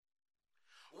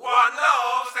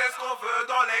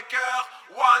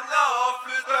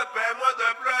de paix, moins de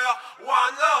pleurs.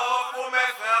 One love pour mes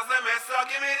frères et mes sœurs.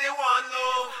 Give me the one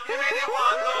love, give me the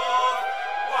one love.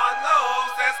 One love,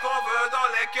 c'est ce qu'on veut dans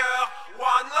les cœurs.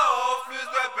 One love, plus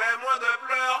de paix, moins de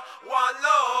pleurs. One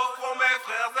love pour mes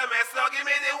frères et mes sœurs. Give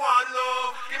me the one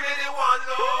love, give me the one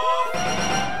love.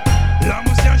 L'homme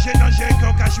aussi en jeu danger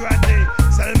qu'on a joué à des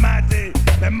seuls matés.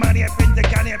 Même manière peine de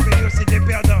gagner, puis aussi des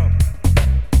perdants.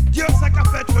 Dieu, ça qu'a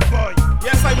fait trop boy.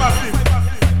 Yes, I must be.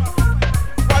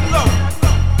 One love.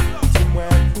 Dis-moi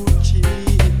Gucci.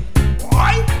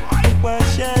 Ouais. Pourquoi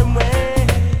chez moi?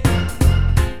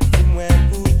 Dis-moi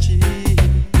Gucci.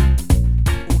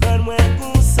 Regarde-moi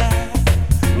comme ça.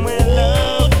 Moi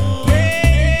love.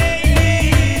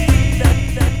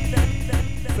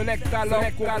 Select alors,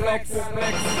 Kompl'x.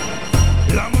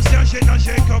 L'homme aussi en jeu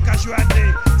danger qu'on a joué à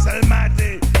des seuls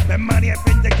matés. Même manière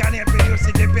peine de gagner, puis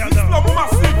aussi des perdants.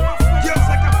 Dieu,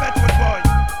 ça qu'a fait trop boy.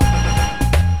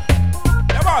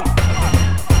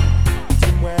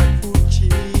 Dis-moi Gucci.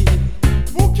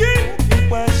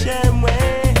 Pourquoi chez moi?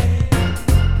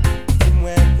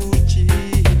 Dis-moi Gucci.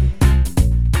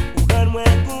 Regarde-moi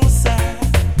comme ça.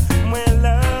 Moi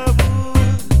love.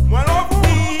 Moi love.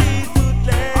 Oui, toutes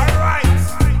les. Alright.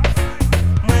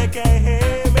 Moi qui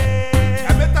aime.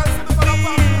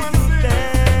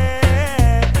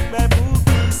 Mais pour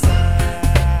qui ça?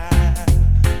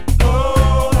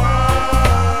 Oh,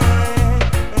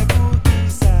 mais pour qui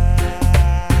ça?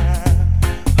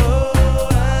 Oh,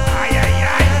 Aïe aïe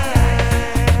aïe.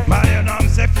 Marion homme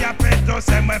c'est fier péto,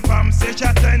 c'est moi femme c'est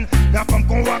châtaine. La femme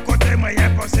qu'on voit à côté moi y'a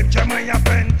impossible que moi y'a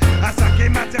peine. À ça qui est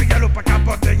matériel ou pas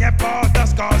capoter y'a pas dans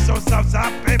quand ça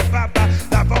fait papa.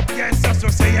 La bonne pièce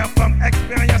c'est une femme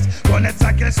expérience. Connaître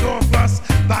ça qu'elle souffrance.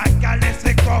 Pas qu'à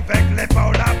laisser avec les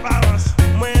pas l'apparence.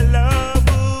 moi love.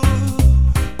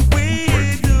 Oui,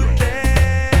 toutes les.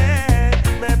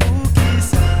 Mais pour qui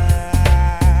ça?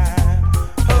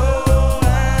 Oh,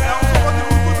 mais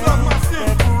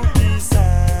pour qui ça?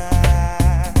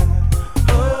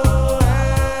 Oh,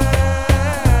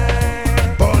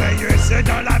 Oreilleux c'est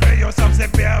dans la veille, on s'en faisait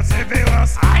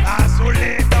persévérance.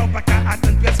 Assolé, non pas qu'à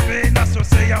atteindre pièce finance.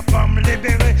 C'est une femme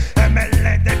libérée, aimer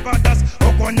l'indépendance.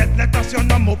 On connaît l'intention,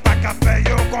 non, mais pas qu'à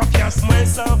payer confiance. moi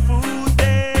s'en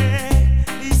foutais,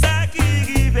 dis ça qui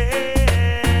arrivait.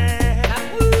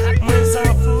 Moi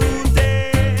s'en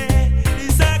foutais,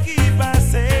 dis ça qui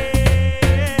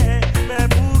passait. Mais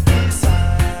pour qui ça?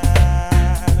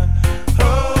 Oh,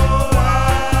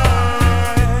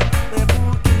 mais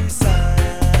pour qui ça?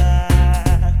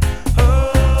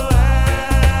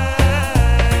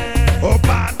 Au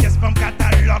pas, qu'est-ce femme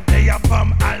catalogue, des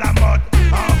femmes à la mode.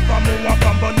 En femme ou en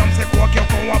femme bonhomme, c'est quoi qui est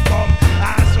qu'on en pomme.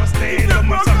 Associé, le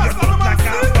monde s'en vient toute la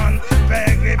carbone.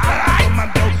 Faire réparer au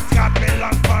manteau, scraper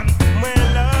l'enfant. Moi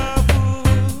love,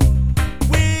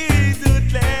 oui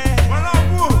toutes les. Moi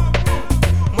love.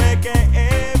 Moi qui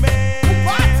aime,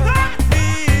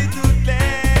 oui toutes les.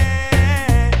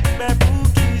 Mais pour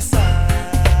qui ça?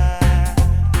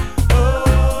 Oh,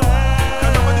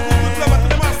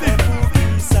 mais pour qui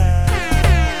ça?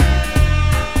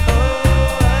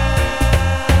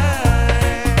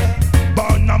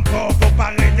 Bonhomme pauvre, faut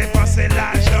parler dépenser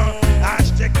l'argent.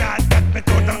 Acheter 4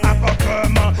 métaux dans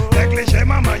appartement. Négliger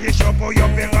maman, y'a chaud pour y'a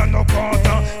faire nos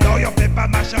contents. Non, y'a fait pas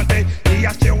marchander, y'a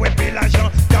acheté ouais puis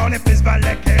l'argent. Car on est plus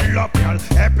valé que l'opéral.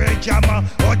 Et puis diamant,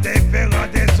 au différent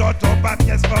des autres, au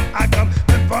papier, femme à gomme.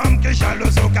 Une femme qui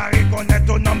jalouse au carré, connaît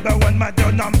au number one. Ma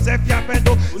deux noms, c'est fier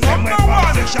pédo. C'est moi,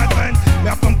 femme, c'est chagrin.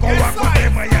 Mais femme qu'on voit côté,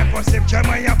 moi, y'a impossible, j'ai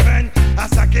moi, y'a peine. À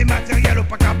ça qui est matériel ou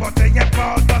pas capoter, y'a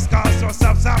pas dans ce cas,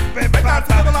 ça fait pas. La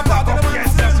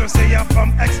confiance, c'est une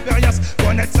femme expérience.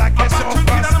 Connaître ça qui est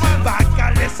souffrance. Pas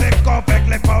qu'à laisser avec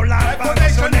les pas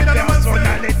l'apparence. On est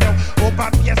personnalité. Au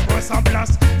papier,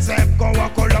 ressemblance. C'est qu'on voit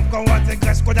colombe, qu'on voit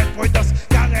dégraisse, connaître prudence.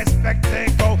 Qu'à respecter,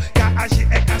 qu'à agir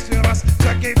avec assurance.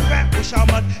 Ce qui fait ou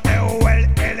charmante et où elle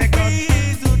élégante. Oui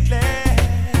toutes les.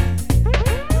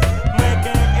 Moi qui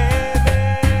aime,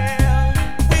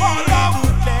 oui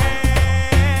toutes les.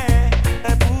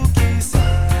 Mais pour qui ça?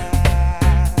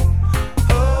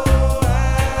 Oh,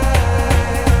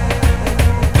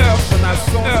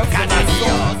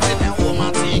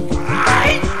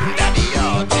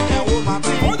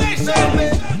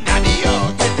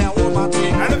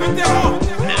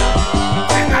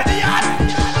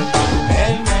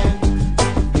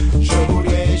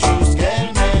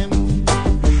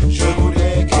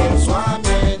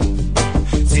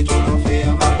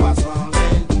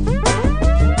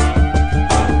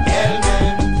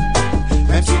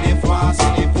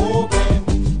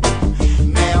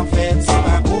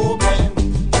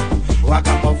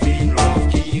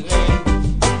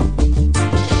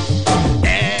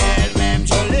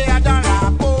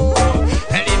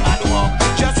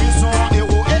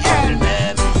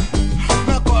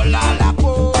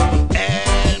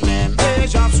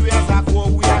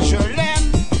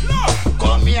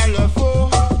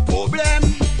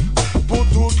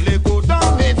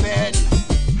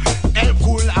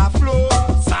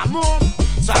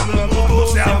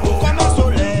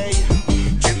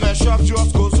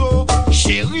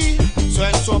 Ce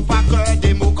ne sont pas que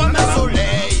des mots comme un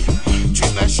soleil. Tu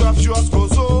me chauffes jusqu'aux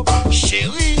os,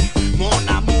 chérie, mon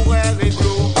amour est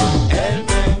réglo. Elle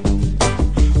m'aime,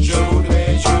 je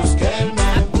voudrais juste qu'elle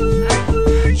m'aime.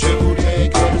 Je voudrais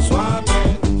qu'elle soit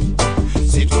belle.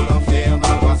 Si tout l'enfer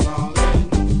ma voix sans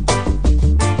reine.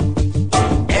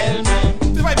 Elle m'aime,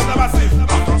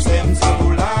 quand on s'aime ça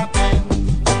vaut la peine.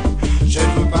 Je ne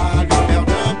veux pas lui faire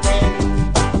de peine.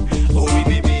 Oh oui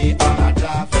bébé, on a de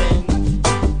la peine.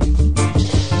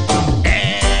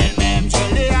 Elle m'aime, je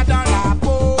l'ai dans la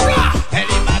peau. Elle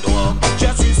est ma drogue, je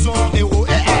suis son héros.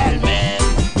 Et elle m'aime,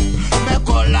 me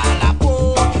colle à la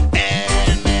peau.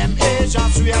 Elle m'aime et j'en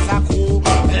suis accro.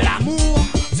 L'amour,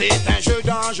 c'est un jeu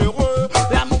dangereux.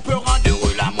 L'amour peut rendre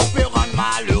heureux, l'amour peut rendre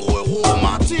malheureux.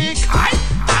 Romantique,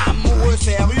 amoureux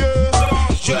sérieux.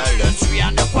 Je le suis,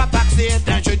 on ne croit pas que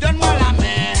c'est un jeu. Donne-moi la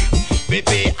main,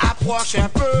 bébé, approche un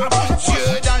peu.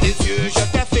 Yeux dans les yeux, je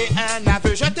t'ai fait un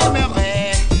aveu. Je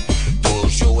t'aimerai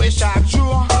toujours et chaque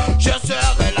jour. Je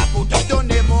serai là pour te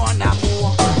donner mon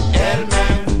amour. Elle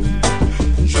m'aime,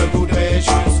 je voudrais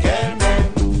juste qu'elle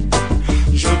m'aime.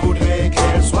 Je voudrais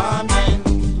qu'elle soit mienne.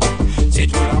 C'est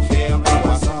tout l'enfer, mais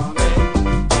moi sans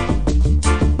reine.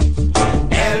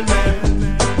 Elle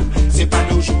m'aime, c'est pas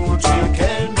d'aujourd'hui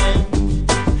qu'elle m'aime.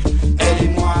 Elle et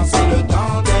moi, c'est le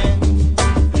tandem.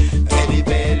 Elle est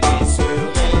belle et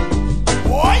sereine.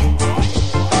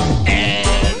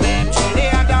 Elle m'aime, je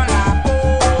l'ai dans la peau.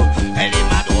 Elle est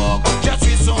ma drogue, je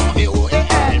suis son héros. Et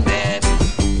elle m'aime,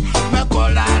 me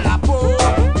colle à la peau.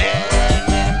 Elle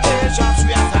m'aime et j'en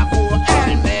suis à sa cour.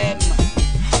 Elle m'aime,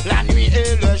 la nuit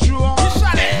et le jour.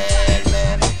 Elle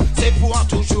m'aime, c'est pour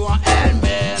toujours. Elle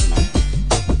m'aime,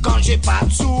 quand j'ai pas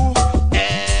de sous.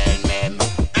 Elle m'aime,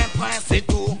 un prince c'est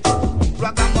tout.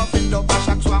 Bloc à moi, fait d'eau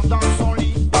chaque soir dans son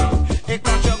lit. Et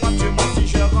quand je rentre chez moi, si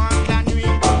je rentre la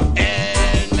nuit.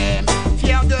 Elle m'aime,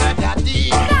 fière de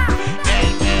daddy.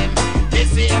 Elle m'aime, et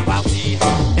c'est parti.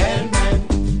 Elle m'aime,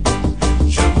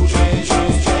 je bougerai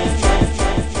juste.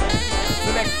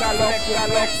 Select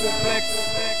Kompl'x.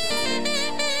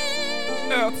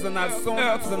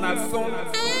 Artisanal son.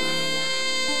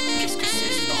 Qu'est-ce que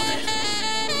c'est ce bordel?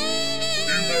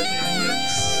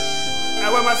 Ah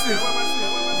ouais, massif.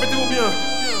 Mettez-vous bien.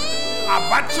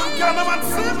 Abattu le cœur de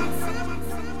massif.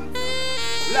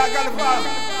 La Galva.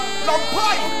 L'homme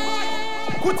Paille.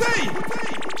 Écoutez.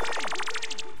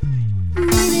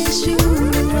 Ni des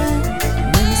jours,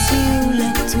 même si on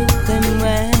l'a tout près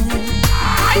moi.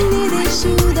 Ni des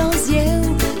jours dans les yeux,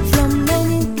 flamme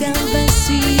même qu'un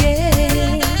vacillé.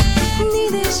 Ni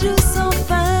des jours sans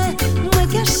fin, moi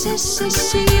caché chez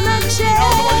Chimaché.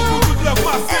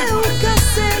 Et où que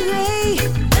c'est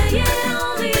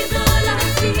envie de la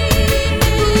vie.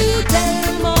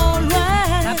 Tellement loin,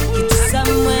 que tout ça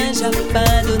moi j'ai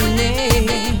pas donné.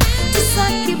 Tout ça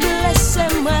qui blesse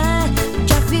moi,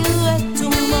 qui a viré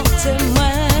tout mort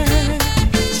moi.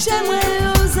 J'aimerais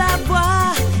aux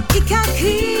abois, qui a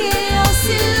crié en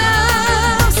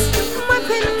silence. Moi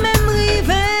puis même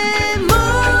rivé,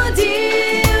 mon Dieu,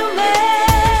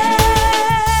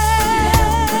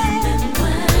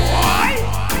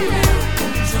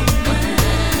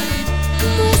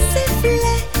 moi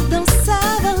siffler dans sa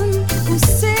vanne où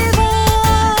c'est bon.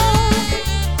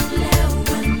 Là où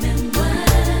même moi,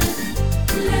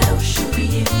 là où je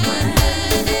suis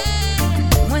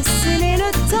moi c'est le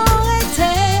temps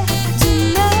était du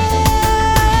nez.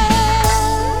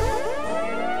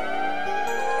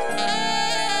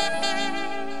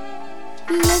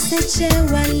 Laissez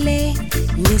aller,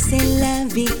 laissez la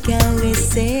vie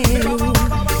caresser.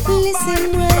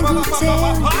 Laissez-moi goûter,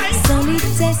 sans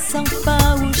lutter, sans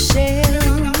faroucher.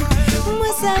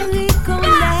 Moi ça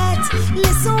reconnaître,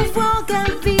 laissons voir qu'un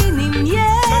fini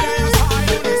miel.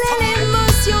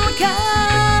 L'émotion qu'a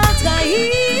trahi.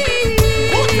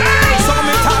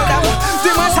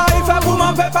 Dis-moi ça il fait pour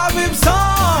m'en faire pas vivre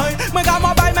sans. Moi quand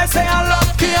m'en baille mais c'est un lot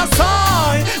qui en sang.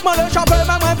 Moi le champion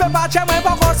même moi fait pas tiens moi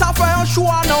pas quand ça fait un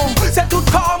choix non. C'est tout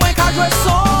corps moi qui joue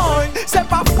son. C'est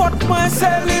pas faute moi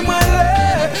c'est lui moi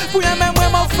les. Pour même moi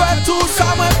m'en fait tout ça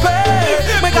moi paye.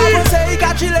 Mais quand moi c'est il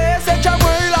gâchilé c'est que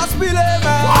moi il a spilé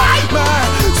mais.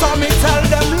 So me tell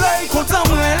them lay content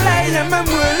moi lay même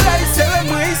moi lay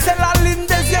c'est la ligne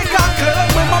des yeux cacrés.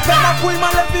 Moi m'appelle ma pouille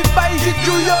m'en lève paille j'ai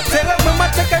joué c'est le moi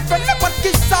m'attends qu'elle fait n'importe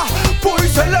qui ça. Pour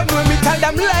c'est le moi me tell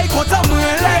them lay content moi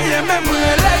lay même moi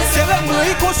lay c'est le moi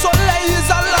il consoleil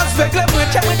ils en Las Vegas moi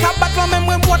tiens moi cap battre même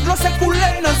moi moi de l'eau c'est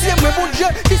coulé dans yeux moi mon Dieu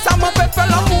qui ça m'a fait faire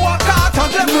l'amour à quatre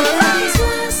attendre moi.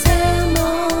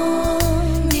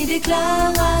 Ni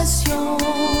déclaration,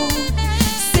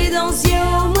 c'est dans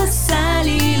yeux moi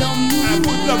sali l'amour.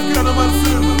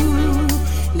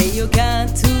 Les yoga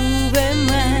tout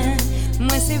moi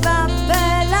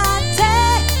s'évapore la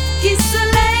terre, qui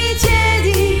soleil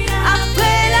tiédit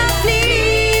après la pluie.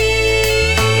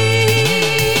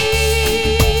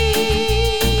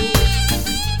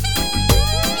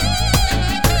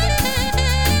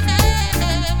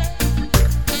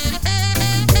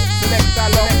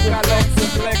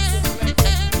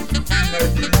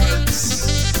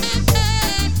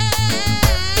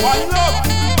 One love.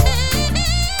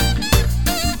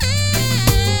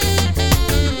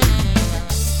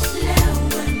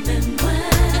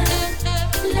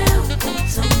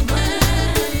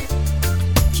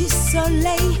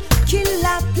 Soleil qui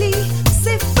la plie,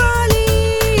 c'est folie.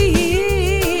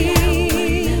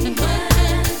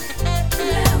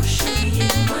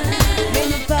 Mais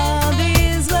nous pas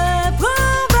besoin pour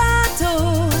bateau,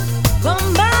 pour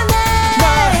banane.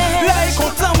 L'œil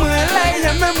content moi, l'œil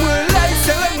aime moi, l'œil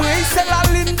c'est la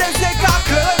ligne des écarts.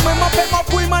 Moi m'en fais mon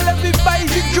pouille, m'en lève les bails,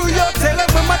 j'y joue yo, c'est le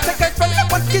moi, t'es qu'elle fait les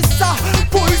potes qui ça.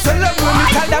 Pouille c'est le moi,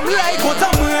 Michael dame, l'œil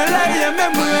content moi, l'œil aime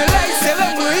moi, l'œil c'est le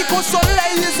moi, il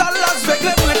consoleil, il a las avec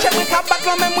les moi, j'aime qu'à battre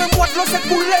la même moi, moi de l'eau c'est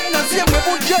coulé, non c'est moi,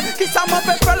 bon Dieu, qui ça m'en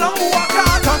fait faire l'amour à qu'à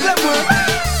attendre moi.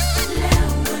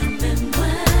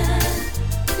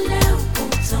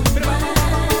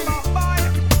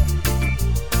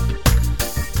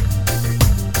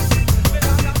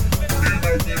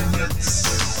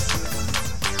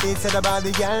 It's about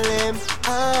the girl them,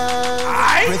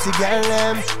 Pretty girl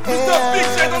them,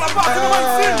 Bigjay dans la partie de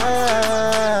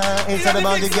It's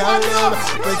about the girl them,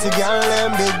 pretty girl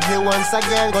them, Bigjay once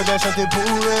again, quand j'ai chanté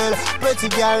pour elle. Pretty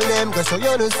girl them, que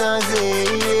soyons nous sans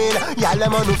elle. Y'a le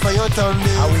monde nous faisons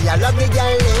tomber. Ah oui, I love the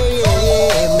girl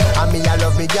them, ah me I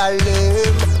love the girl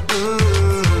them.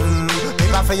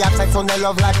 Pas fait y'a que son de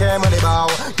love la crème on est beau.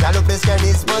 Y'a le plus qu'un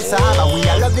indispensable. Ah oui, I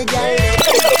love the girl.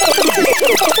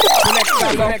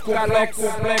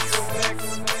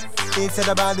 It's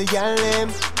about the girl them,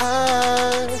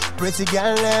 pretty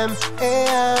girl them,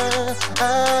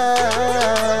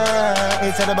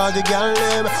 It's about the girl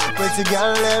them, pretty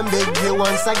girl them, Bigjay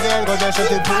once again, quand j'ai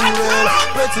chanté pour elle.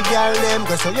 Pretty girl them,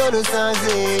 que soyons nous sans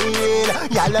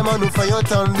elle. Y'a le monde nous faisons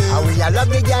tomber. Ah oui, I love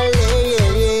the girl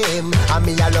them, ah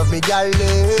me I love the girl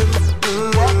them.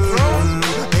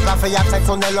 Pas fait y'a que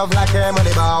son de love la crème on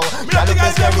est beau. Y'a le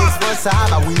plus qu'un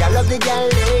indispensable. Ah oui, I love the girl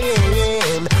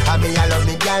them, ah me I love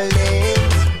the girl them.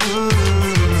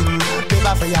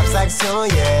 Pas fait y'a que action,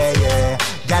 yeah, yeah.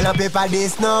 Galopez pas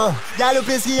dis non,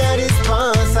 galopez ce qui est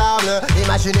indispensable.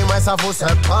 Imaginez-moi sans vous c'est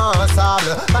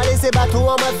impensable. Pas laisser bateau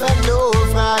en mode fait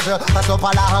naufrage. Passons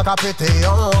par la ranque à péter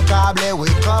en câble. Et oui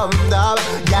comme d'hab,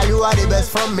 Galou a des best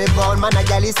from mes bornes. Man a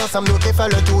galis ensemble nous qui fait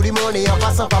le tour du monde. Et en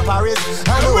passant par Paris,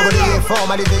 à nous on est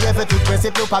formalité, j'ai fait tout le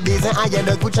principe. Nous pas besoin à y'en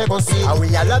de coup de chèque aussi. Ah oui,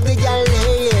 I love the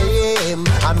galem,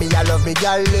 ah me I love the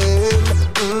galem.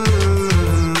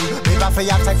 Pas fait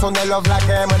y'a que son de love la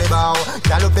crème on est beau.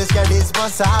 Galopez ce qu'elle est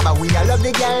indispensable. Ah oui, I love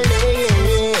the girl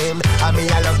name, ah me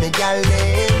I love the girl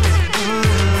name.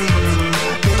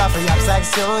 Pas fait y'a que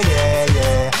action, yeah,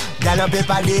 yeah. Galopez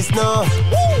pas dis non.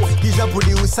 Qui j'en pour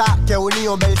dire où ça, que on y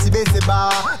on belle si baissé bas.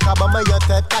 Car maman y'a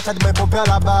tête, cachette de mes compères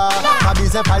là-bas. Pas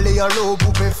besoin parler en l'eau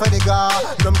pour faire des gars.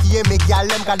 L'homme qui est mes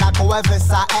galem, quand d'accord elle fait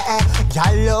ça,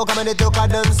 Gallo, comme on est au cas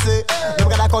danser. L'homme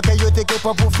quand d'accord qu'elle yote qui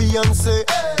pas pour fiancer.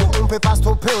 On peut pas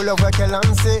stopper, on le voit qu'elle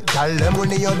lance. Galem, on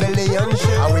est en belle et en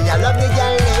chè. Ah oui, I love the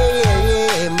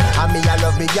galem, ah me I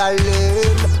love the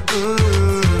galem.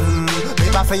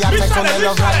 Pas fait y'a que son de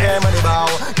love la crème on est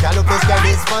beau. Galopez ce qu'elle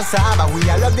est indispensable. Ah oui,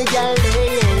 I love the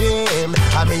galem,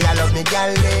 ah me I love the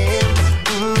galem.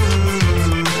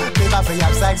 Pas fait y'a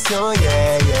que action,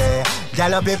 yeah, yeah.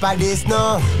 Galopez pas dis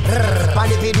non. Pas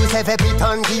les pédous c'est fait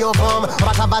piton qui ont forme.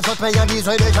 Pas ça va sauter mais y'a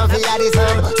besoin de janvier à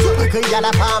décembre. Sucre y'a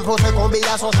la femme pour se combler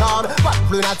à son charme. Pas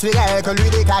plus naturel que lui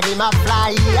des carrés ma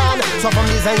fly. Sans forme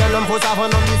disant y'a l'homme faut savoir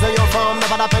non disant y'a forme. N'a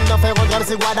pas la peine d'en faire un drame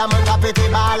c'est Guadamant à péter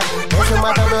balle. Et ce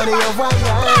matin donné un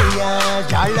voyage.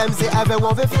 Galem c'est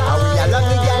everyone veut fly. Ah oui, I love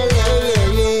the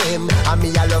galem, ah me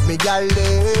I love the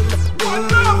galem.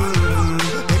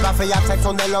 Pas fait y'a que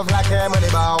son de love la crème on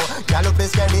est beau. Galopez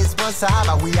ce qu'elle est indispensable.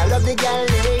 Ah oui, I love the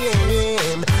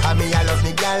galem, ah me I love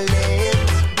the galem.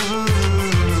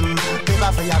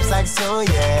 Pas fait y'a que action,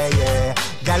 yeah, yeah.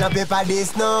 Galopez pas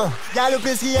dis non.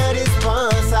 Galopez ce qui est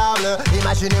indispensable.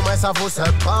 Imaginez-moi sans vous c'est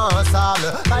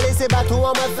impensable. Pas laisser bateau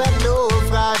en mode fait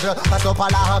naufrage. Passons par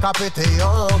la ranque à péter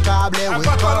en câble. Et oui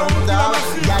comme d'hab,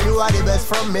 Galou a des best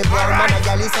from mes bornes. Man a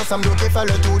galis ensemble nous qui fait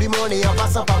le tour du monde. Et en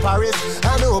passant par Paris,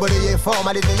 à nous oublier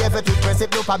formalité, j'ai fait tout le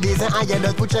principe. Nous pas besoin à y'en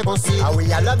de coup de chèque aussi. Ah oui,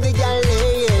 I love the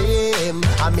galem,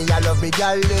 ah me I love the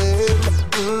galem.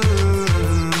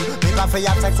 Pas fait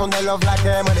y'a que son de love la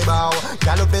crème on est beau.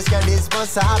 Galopez ce qu'elle est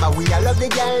indispensable. Ah oui, I love the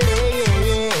galem,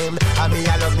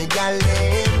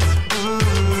 aller.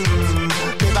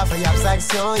 T'es pas fait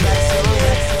abstraction,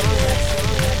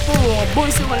 Oh, bon,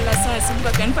 c'est relation, c'est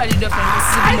pourquoi qu'on parle de femme,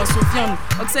 c'est de Sofiane.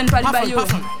 Ocsen parle de Bayo.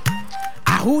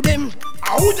 Who them?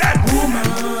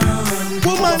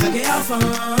 Woman. Get your fun.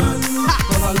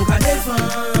 Come on, look at the fun.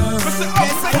 Monsieur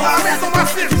Ocsen, la maison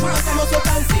massive.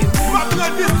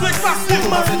 Maintenant, district massif.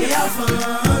 Come on, get your fun.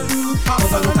 Come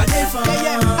on, look at the fun.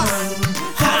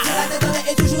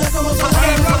 Et toujours comme on ça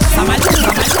m'a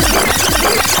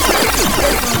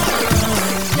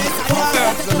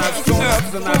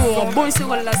Oh, bon, c'est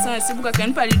relation, c'est pourquoi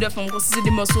qu'on parle de femme, c'est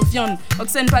de Sofiane.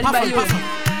 Ocsen parle de Bayo.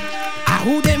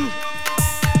 Who them?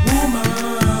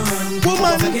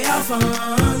 Woman, get your fun.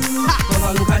 Come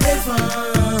on, look at the fun.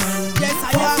 Yes,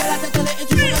 I am. La tête en l'air et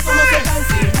tu pourrais commencer à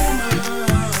danser.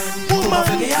 Woman,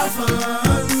 get your fun.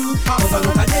 Come on,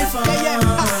 look at the fun.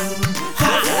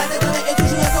 La tête en l'air et tu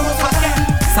pourrais commencer à danser.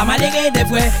 Ça m'a légué des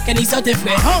fois, qu'elle y sorte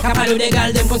frais. Capable de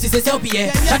garder, comme si c'était sur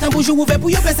pied. J'attends pour jouer ouvert pour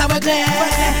y faire ça va clair.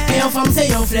 Et en femme,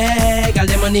 c'est un flag.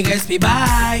 Gardez mon niggas, puis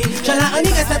bye. J'en ai un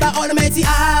niggas, c'est pas all my tea.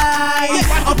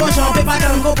 En pochant, on peut pas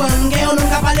t'en comprendre. Et on n'a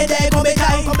pas parlé des Kompl'x.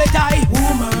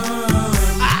 Woman,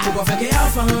 pourquoi faire qu'il y a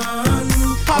fun?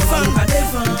 Pas fun, pas des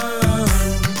fun.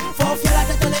 Faut fier la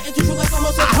tête en l'air et toujours comme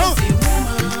on se passe.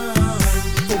 Woman,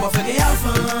 pourquoi faire qu'il y a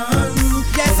fun?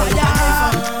 Yes, I am.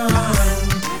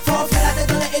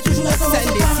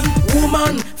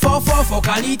 Woman, fort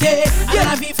qualité. À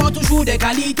la vie, faut toujours des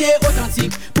qualités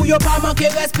authentiques. Pour y'a pas manquer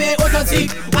respect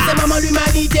authentique. C'est maman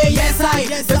l'humanité, yes I.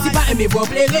 Je dis pas aimer vous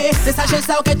plairer. C'est ça, j'ai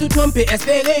ça que tout le monde peut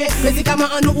espérer. Médicaments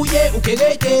en nous rouiller ou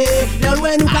kérété. L'air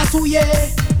loin nous cassouiller.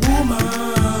 Woman,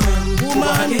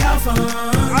 get your fun.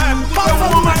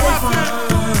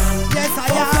 Yes I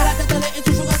am. La tête en l'air et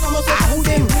toujours comme on se passe.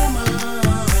 Woman,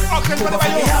 get your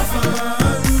fun.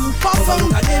 Pas fun,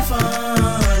 pas des fun.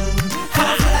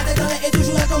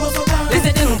 Les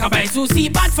aides n'ont qu'à pas de soucis.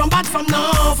 Bad femme,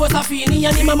 non. Faut ça finir.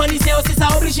 Y'a ni maman ni c'est aussi ça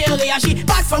obligé à réagir.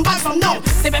 Bad femme, non.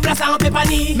 C'est même là ça en peut pas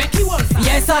ni. Mais qui want ça?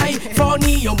 Yes I,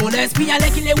 fourni, yon bon esprit. Y'a les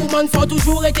qui les women faut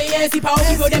toujours être si pas au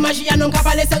niveau des magies. Y'a n'ont qu'à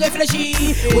pas laisser réfléchir.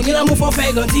 On dit l'amour faut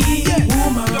faire grandir.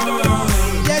 Woman,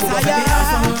 yes I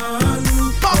am.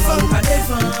 Pas femme, pas des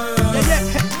femmes.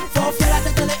 Faut faire la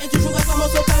tête en l'air et toujours comme on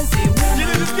se pense. J'ai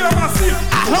des disques massifs.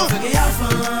 Faut faire la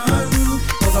femme.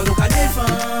 Faut faire la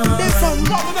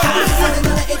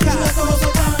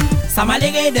ça m'a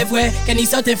légué des fois, qu'elle y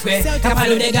sorte frais.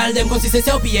 Capable de garder, comme si c'était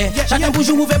sur pied. J'attends pour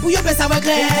jouer ouvert pour y faire ça va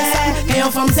clair. Et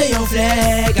en femme, c'est un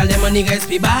flag. Gardez mon niggas,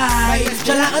 puis bye.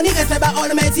 J'en ai un niggas, c'est pas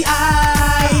all my tea.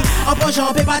 En pochant,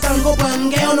 on peut pas t'en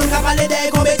comprendre. Et on n'a qu'à parler des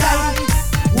Kompl'x.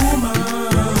 Woman,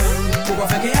 pourquoi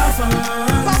faire qu'il y a fun?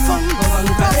 Pas fun, on va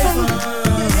nous parler fun.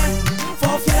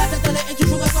 Faut fier la tête en l'air et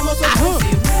toujours comme on se passe. Woman,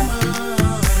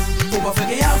 pourquoi faire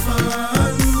qu'il y a fun?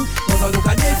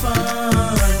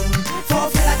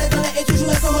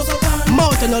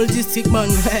 Mountain district man,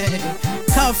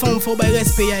 ta femme faut pas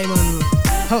respecter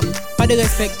man. Pas de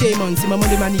respecter man, c'est maman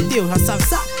de l'humanité, ça savent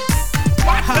ça.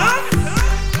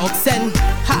 Ocsen,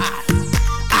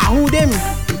 who them?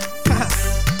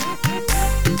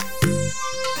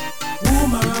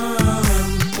 Woman,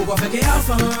 pourquoi faire qu'il y a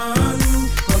fun?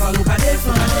 On va nous pas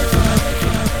défendre.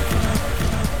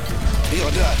 Hear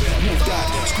that, move that,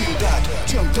 scream that,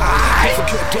 jump that,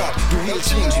 forget that, the real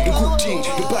things, the good things,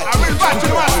 the bad things, the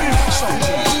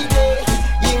something.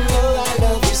 You know I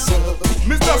love you so.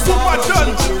 Mr. Supa John,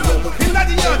 Killa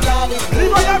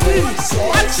Leevayah,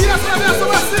 and she has la version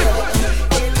massive.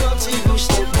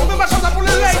 On peut pas chanter pour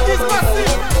les ladies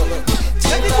massive.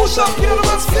 Y'a qui couche up, qui est le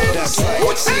massive.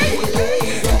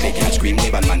 Les gars scream,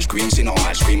 les bad man scream, c'est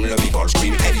normal scream, le people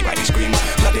scream, everybody scream.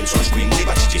 La dance scream, les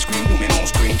bad scream, nous-mêmes on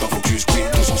scream, t'en faut que tu scream,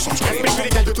 tous ensemble scream. Respecte les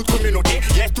gars de toute communauté,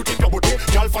 yes, tout est pure beauté.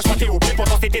 Gal, franchement t'es ok,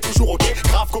 pourtant c'était toujours ok.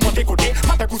 Grave comment t'es côté,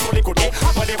 matin coup sur les côtés.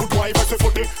 Après les routes, ils veulent se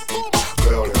frotter.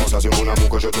 Girl, ça c'est mon amour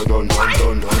que je te donne,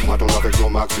 donne. Moi ton affection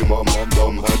maximum,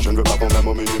 je ne veux pas prendre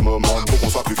au minimum. Pour qu'on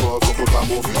soit plus fort, faut que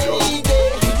l'amour fusionne. Baby,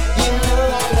 you know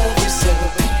I love you so.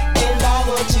 And I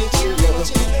want you to know.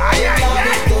 Aïe, aïe,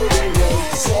 aïe.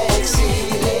 Sexy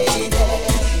lady. Et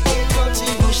quand tu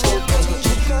bouges ton corps,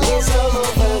 les hommes en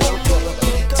veulent encore.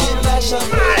 Tu vas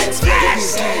chanter.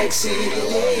 Sexy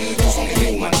lady. Tous sont des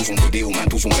woman, tous sont que des woman,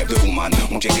 tous sont rêve de woman.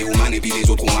 On check les woman et puis les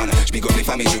autres woman. Je big up les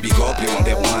femmes et je big up les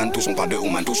wonder woman. Tous on parle de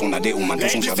woman, tous on a des woman,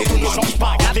 tous on cherche des woman. Ne change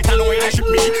pas, regarde les talons et la jupe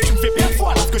mini. Tu me fais perdre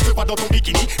foi lorsque je te vois dans ton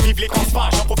bikini. Vive les transferts,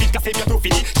 j'en profite car c'est bientôt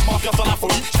fini. Je m'ambiance dans la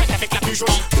folie, je fête avec la plus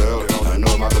jolie. Girl, un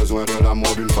homme a besoin de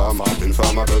l'amour d'une femme. Une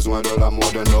femme a besoin de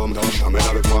l'amour d'un homme. Jamais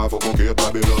avec moi, faut conquérir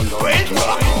Babylone.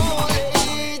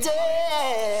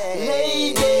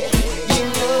 Lady, you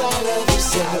know I love you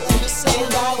so.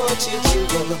 And I want you to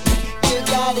know. You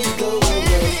got it going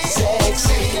on,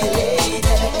 sexy lady. Et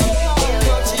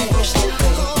quand tu bouges ton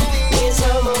corps, les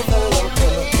hommes en veulent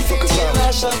encore. Tu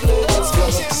lâches un peu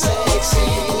d'espoir, sexy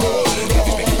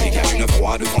lady. Dégage une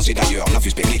proie de France et d'ailleurs. La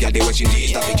fuse légale des West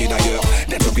Indies, d'Afrique et d'ailleurs.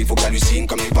 D'être surpris, faut que t'hallucines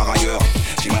comme nulle part ailleurs.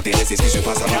 Ce qui m'intéresse, c'est ce qui se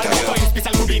passe à l'intérieur. Une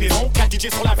spéciale combinaison, 4 DJ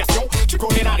sur la version. Tu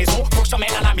connais la raison, faut que je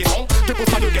t'emmène à la maison. Te pose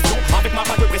pas de questions, avec ma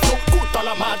pas de pression. Coute dans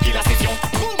la main, qui la session.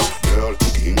 Girl,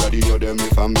 King Daddy, y'a des mes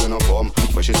femmes bien en forme.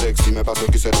 Fresh et sexy, mais pas ceux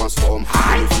qui se transforment.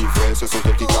 Les filles vraies, ce sont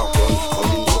elles qui cartonnent.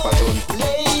 Comme une sopa jaune.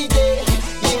 Lady,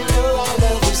 you know I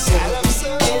love you so.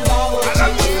 And I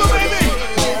want you to baby.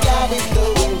 You got it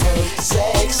going on,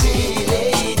 sexy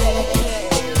lady.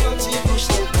 Et quand tu bouges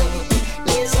ton corps,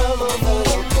 les hommes en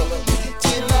veulent encore.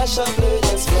 Tu lâches un peu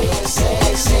d'espoir,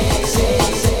 sexy lady.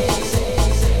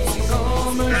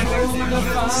 Comme un jour de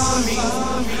famille,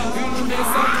 une journée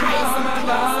sans trace, ma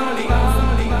darling.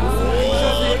 Je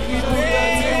t'écris pour te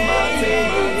dire ma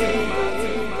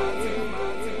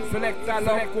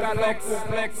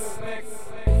Kompl'x.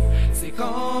 C'est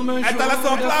comme un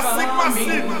jour de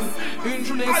famille, une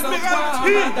journée sans toi,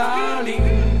 ma darling.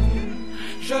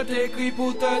 Je t'écris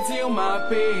pour te dire ma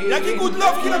paix. Y'a qui good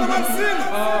love qui l'a dans la scène.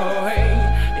 Oh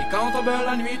hey. Et quand on meurt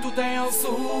la nuit, tout est en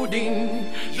sourdine.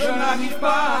 Je n'arrive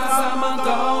pas à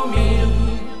m'endormir.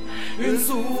 Une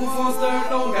souffrance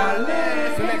de longue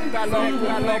haleine.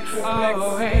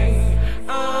 Oh hey.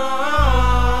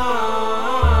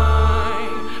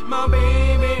 My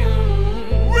baby.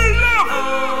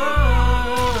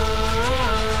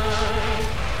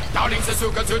 Darling, c'est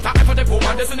sûr que tu t'as fait pour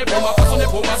moi, dessiné pour moi, façonné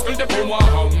pour moi, sculpté pour moi.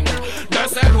 De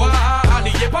ces lois,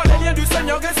 alliés par les liens du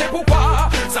Seigneur, et c'est pourquoi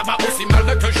ça va aussi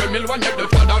mal que je m'éloigne de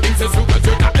toi. Darling, c'est sûr que tu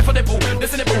t'as fait pour,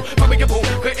 dessiné pour, fabriqué pour,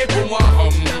 créé pour moi.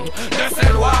 De ces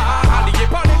lois, alliés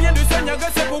par les liens du Seigneur,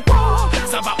 et c'est pourquoi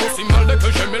ça va aussi mal que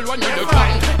je m'éloigne de toi.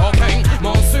 Ok,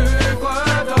 mon sucre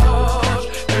d'orge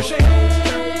que j'ai,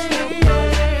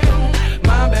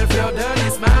 ma belle fleur de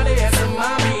lys, ma déesse,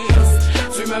 ma mise,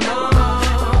 tu me mens.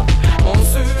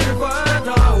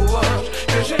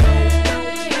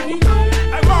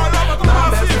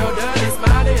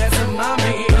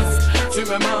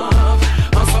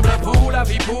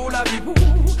 Pour la vie,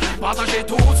 partager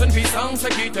toute une vie sans se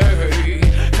quitter.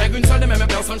 Faire une seule des mêmes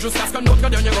personnes jusqu'à ce que notre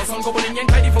dernier ressemble. Qu'on n'y ait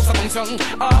il faut que ça fonctionne.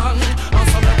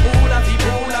 Ensemble pour la vie,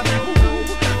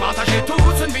 partager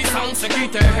toute une vie sans se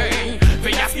quitter.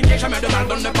 Veiller à ce qu'il n'y ait jamais de mal,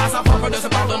 de ne pas avoir peur de se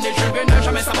pardonner. Je vais ne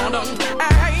jamais s'abandonner.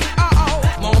 Hey, oh oh,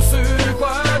 mon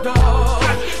sucre d'or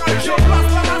que j'ai,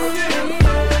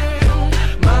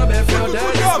 ma belle fleur de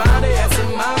lys, ma déesse,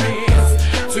 ma mise,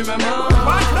 tu me mens.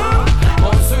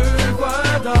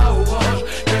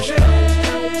 Que j'ai,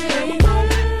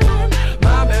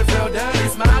 ma belle fleur de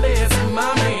lys, ma déesse, ma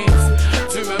mise,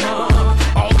 tu me mens.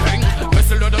 Ok, mais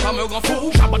c'est l'heure de pas me grand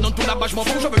fou. J'abandonne tout là-bas, je m'en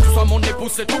fous. Je veux que tu sois mon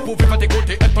épouse, c'est tout. Pour vivre à tes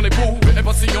côtés, être ton époux. Et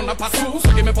pas si on n'a pas sous. Ce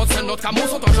qui m'importe, c'est notre amour.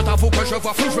 Sans toi, je t'avoue que je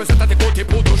vois flou. Je veux être à tes côtés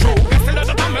pour toujours. Mais c'est l'heure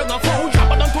de pas me grand fou.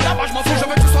 J'abandonne tout là-bas, je m'en fous. Je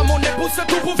veux que tu sois mon épouse, c'est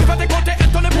tout. Pour vivre à tes côtés,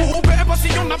 être ton époux. Et pas si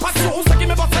on n'a pas sous. Ce qui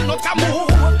m'importe, c'est notre amour.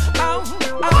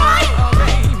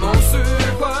 Mon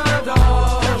sucre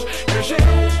d'orge que j'ai,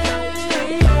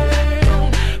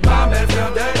 ma belle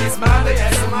fleur de lys, ma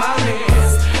déesse, ma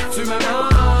mise, tu me mens.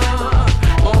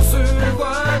 Mon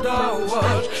sucre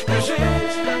d'orge que j'ai,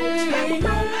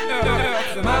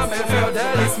 ma belle fleur de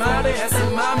lys, ma déesse,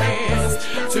 ma mise,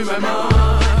 tu me mens.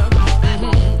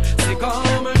 C'est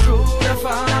comme un jour de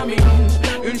famine,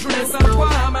 une journée sans toi,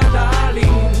 ma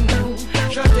darling.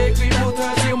 Je t'écris pour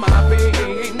te dire ma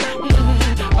peine.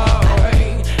 Oh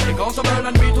hey. Et quand on meurt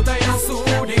la nuit, tout est en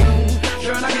sourdine.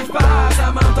 Je n'arrive pas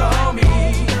à m'endormir.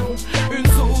 Une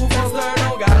souffrance de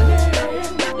longue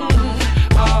haleine.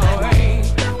 Oh hey.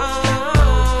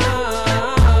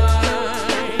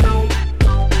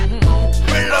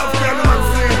 We love you, my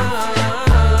baby.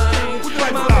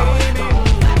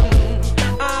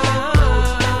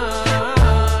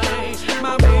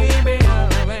 My baby.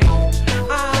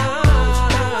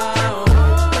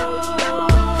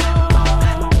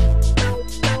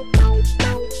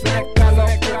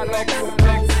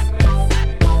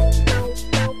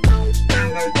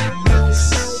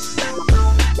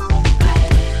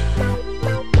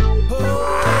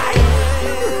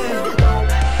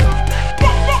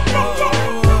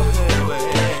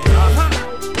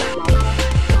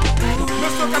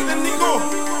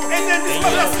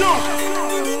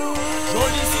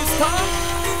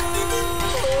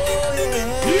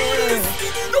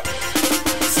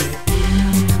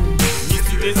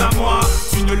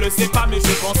 ne le sais pas mais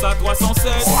je pense à toi sans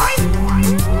cesse.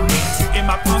 Tu es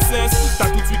ma princesse, t'as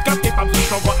tout de suite capté, pas besoin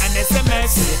t'envoie un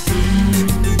SMS.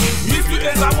 Miss, tu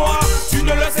es à moi, tu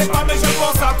ne le sais pas mais je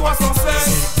pense à toi sans cesse.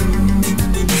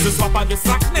 pas de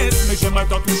slackness, mais j'aimerais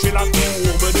t'en toucher la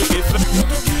courbe de tes fesses.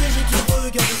 Je te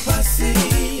regarde passer,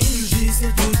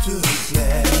 j'essaie de te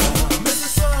plaire. Mais ce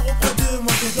soir auprès de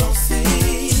moi t'es dansé,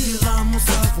 tu diras mon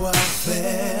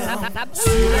savoir-faire.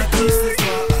 Sur la piste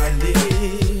laisse-moi aller,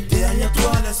 derrière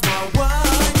toi laisse-moi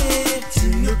whiner. Tu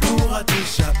ne pourras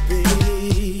t'échapper,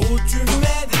 oh tu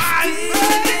m'aides.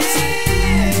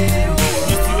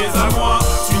 Si tu es à moi,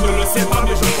 tu ne le sais pas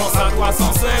mais je pense à toi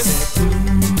sans cesse.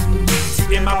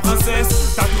 Tu es ma princesse,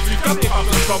 t'as tout de suite capté par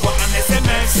contre je t'envoie un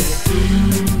SMS.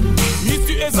 Si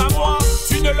tu es à moi,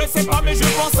 tu ne le sais pas mais je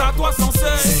pense à toi sans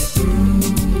cesse.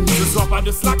 Ce soir pas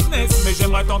de slackness, mais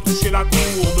j'aimerais t'en toucher la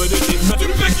courbe de tes fesses. Tu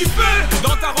me fais kiffer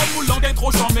dans ta robe moulante d'être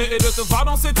trop charmé et de te voir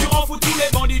danser, tu rends fou tous les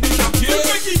bandits du quartier. Tu me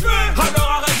fais kiffer,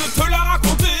 alors arrête de te la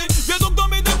raconter. Viens donc dans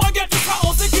mes deux braguettes, tu seras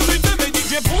en sécurité. Mais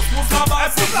DJ pousse pour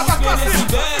travail, c'est pour les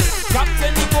décibels.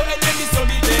 Captain Nico et l'émission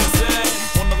Bigjay.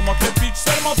 On augmente le pitch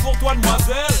seulement pour toi,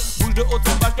 demoiselle. Bouge de haut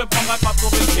en bas, je te prendrai pas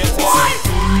pour une pièce.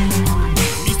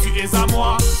 Si tu es à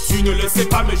moi, tu ne le sais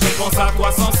pas, mais je pense à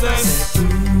toi sans cesse.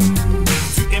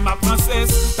 Tu es ma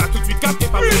princesse, t'as tout de suite capté,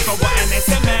 pas plus, je t'envoie un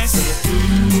SMS.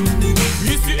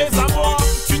 Si tu es à moi,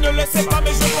 tu ne le sais pas,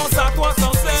 mais je pense à toi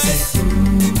sans cesse.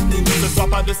 Ce soir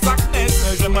pas de slackness,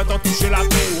 j'aimerais t'en toucher la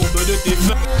courbe de tes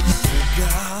fesses.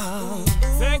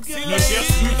 Ne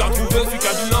cherche plus, t'as trouvé celui qui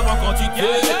a du love en quantité.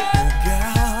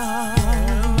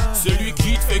 Celui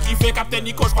qui te fait kiffer, Captain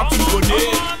Nico, je crois que tu me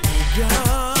connais.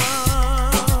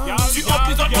 Tu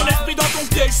emprisonnes mon esprit dans ton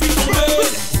piège, je suis tombé.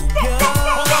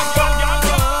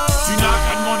 Tu n'as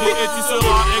qu'à demander et tu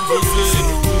seras exaucé.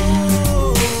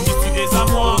 Si tu es à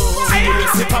moi, tu ne le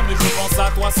sais pas mais je pense à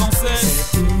toi sans cesse.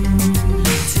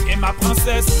 Tu es ma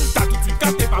princesse, t'as tout de suite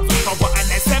capté, par contre je t'envoie un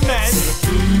SMS.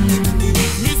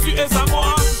 Si tu es à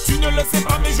moi, tu ne le sais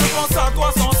pas mais je pense à toi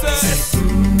sans cesse.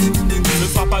 Ne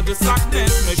sois pas de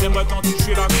slackness, mais j'aimerais t'en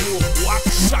toucher la cour.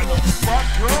 Ocsen.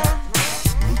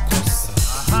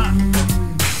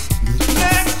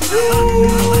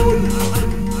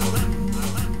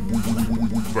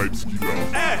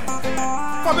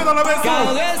 Fabien dans la maison,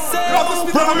 l'autre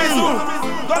dans la maison,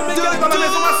 Don Miguel dans la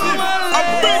maison massive.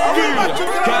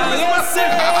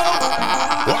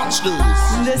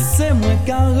 Laissez-moi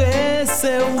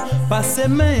caresser ou passer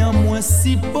mes en moi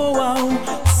si pour ou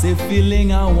c'est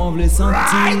feeling à on veut sentir,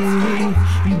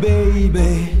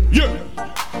 baby.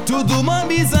 Tout doucement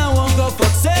bizarre ou encore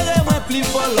faut serrer moi plus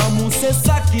fort l'amour c'est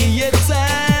ça qui est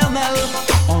éternel.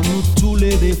 En nous tous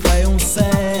les défailles on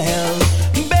serre,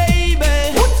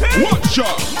 baby. Watch out.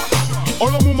 En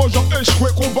le moment j'ai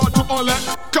échoué, combat tout en l'air.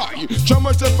 Caille,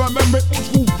 jamais c'est pas même, mais on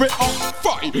trouve en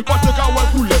faille. Pas de cas ouais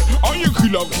couler, en écrit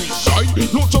la grisaille.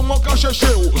 Longtemps manque à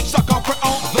chercher, ça qu'a fait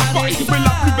en faille. Mais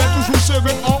la plus belle toujours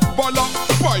serrée en bas la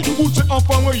paille. Où c'est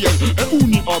enfant réel, et où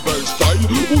ni en bel style.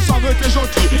 Où ça veut être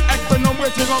gentil, et que non, moi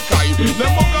t'es en caille. Les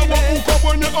mangas ou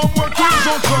comprenez en moi tous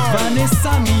encore.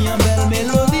 Vanessa mi en belle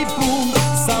mélodie pour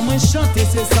ça me chanter,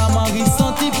 c'est ça m'a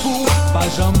ressenti pour. Pas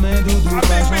jamais doudou,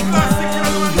 pas jamais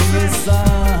oublier ça.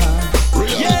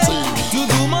 Tout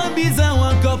doucement bizarre ou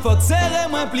encore faut que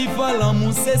serrer-moi plus fort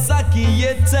l'amour c'est ça qui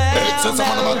est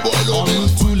éternel. En nous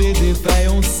tous les défailles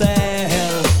on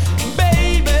serre,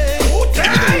 baby.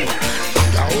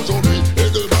 Car aujourd'hui et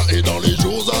demain et dans les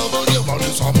jours à venir,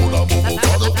 Vanessa mon amour, mon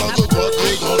pas ne pas de toi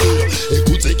très grandir.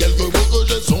 Écoute ces quelques mots que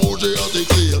j'ai songé à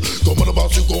t'écrire. Comment ne pas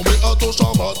succomber à ton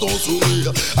charme, à ton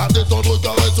sourire, à tes tendres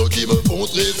caresses qui me font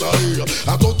tressaillir,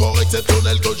 à ton corps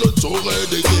exceptionnel que je ne saurais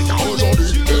décrire. Car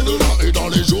aujourd'hui et demain et dans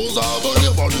les jours à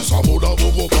venir, Vanessa mon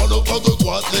amour, mon pas ne pas de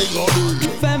toi très grandir.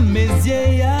 Femme mes yeux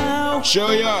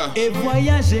et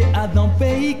voyager à dans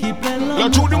pays qui plein l'amour. La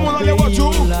tour du monde dans les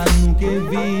voitures. Là nous qui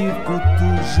vivons pour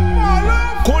toujours.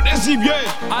 Connaissez bien.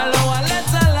 Alors à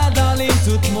l'aide dans les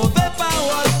toutes mauvaises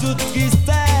paroles, toute tristesse.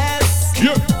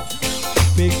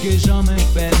 Mais que jamais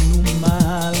fait nous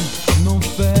mal, non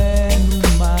fait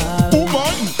nous mal.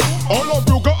 On l'a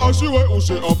plus qu'à assurer, on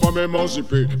s'est enfin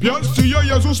émancipé. Bien si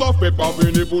Jésus ça fait pas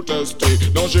venir pour tester.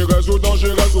 Dangereuse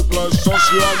ou plein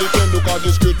sensualité. Nous qu'à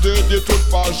discuter, des trucs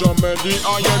pas jamais dit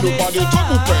rien. Nous pas des trucs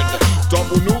pour peine. Tant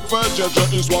pour nous faire,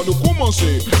 j'ai histoire de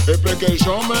commencer. Et puis que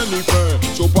jamais ni fin.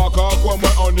 So pas qu'à quoi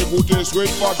moi on écoute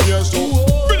sweet Fabien. So,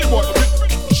 fini boy,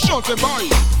 chantez bye.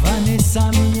 Vanessa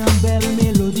mi en belle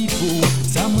mélodie pour.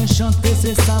 Ça me chanter,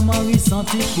 c'est ça m'a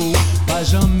ressenti pour. Pas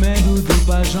jamais doudou,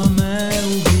 pas jamais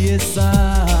oublier ça.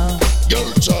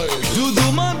 Doudou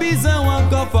bizarre ou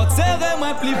encore faut que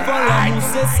serrer-moi plus fort l'amour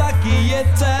c'est ça qui est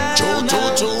éternel.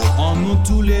 En nous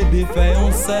tous les défaits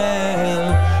on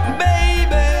serre,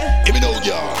 baby. Et bien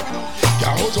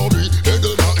car aujourd'hui et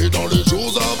demain et dans les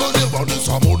jours à venir,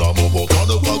 Vanessa mon amour, pour toi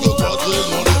ne pas de toi très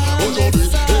grandir. Aujourd'hui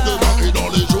et demain et dans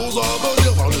les jours à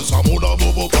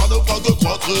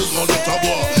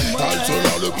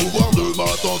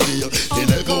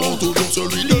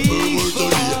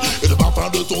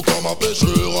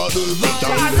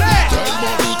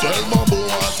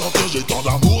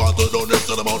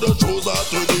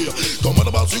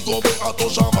succomber à ton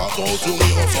charme, à ton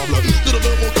sourire ensemble. Nous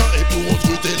demeurons qu'un et pourrons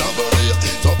scruter l'avenir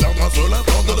sans perdre un seul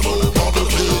instant de moment de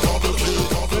vie. Kompl'x.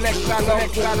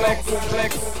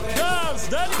 Girls,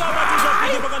 then you got to jump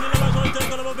in, you're gonna need a majority, you're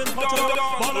gonna move in for trouble.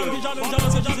 Bon, I'm Bigjay, I'm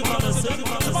jealous, I'm just about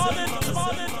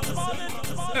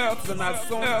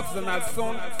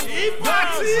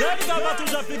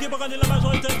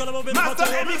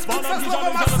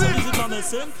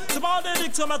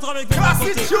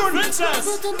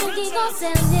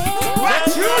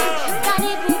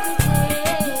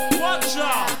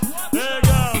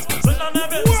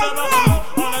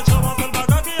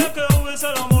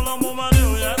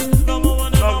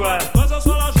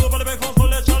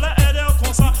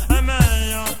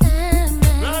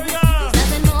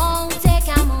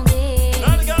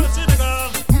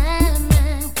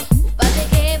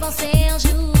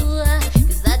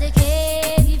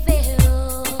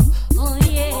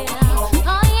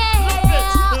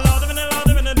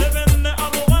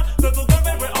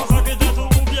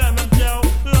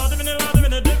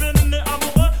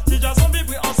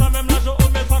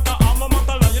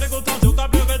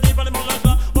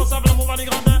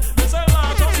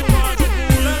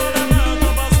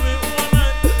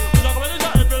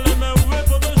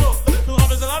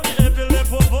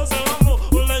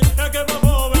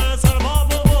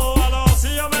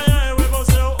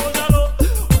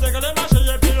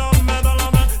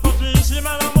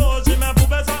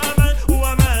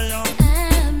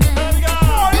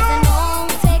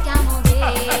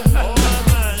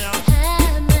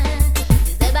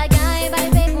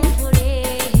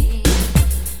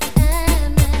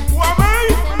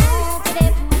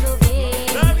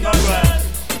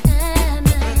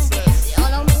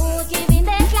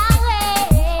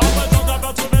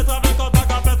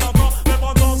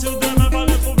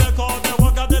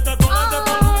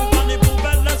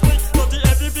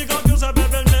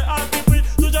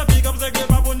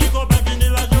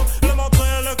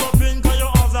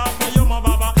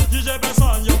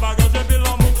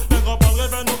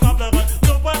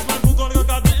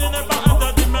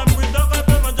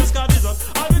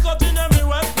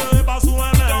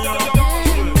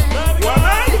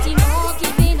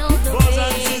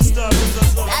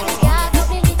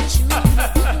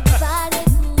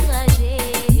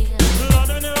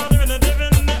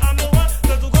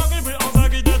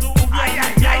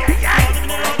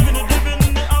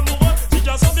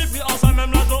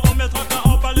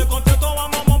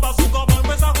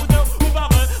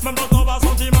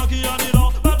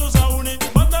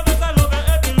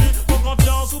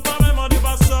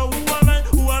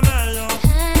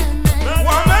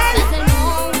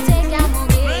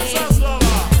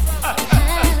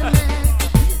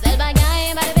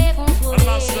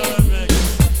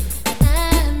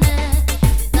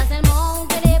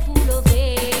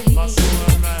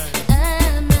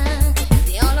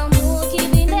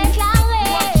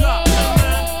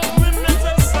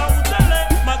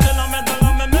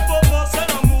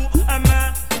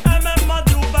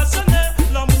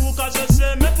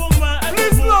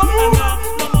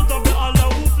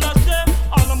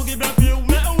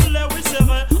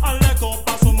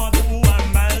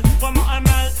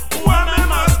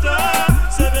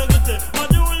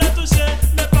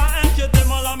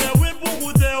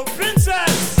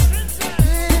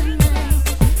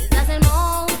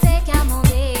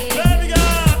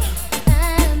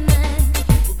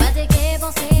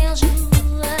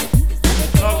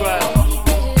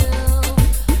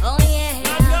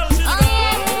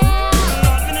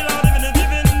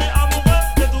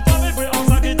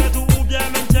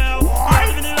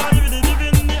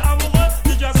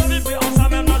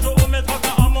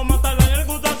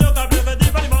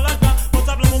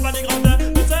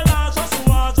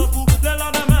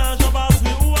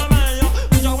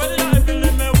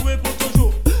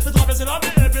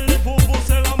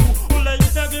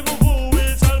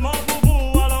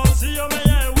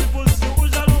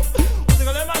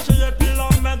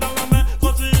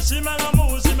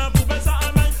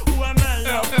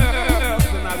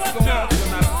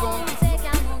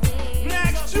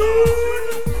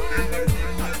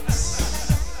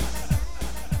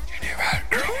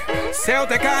C'est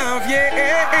t'es qu'un vieil,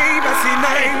 bah c'est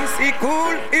nice, c'est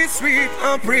cool, et sweet,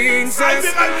 un princess.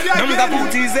 N'aime pas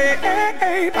boutiser,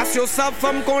 parce que sa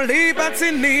femme qu'on les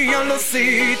batini en le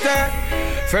site.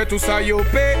 Fais tout ça, yo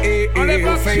paye,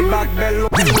 on fait back belle.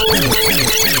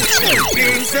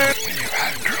 Princess.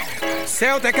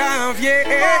 C'est t'es qu'un vieil,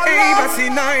 bah c'est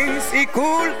nice, c'est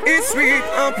cool, et sweet,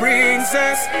 un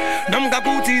princess. N'aime pas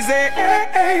boutiser,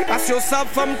 parce que sa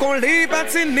femme qu'on les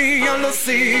batini en le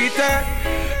site.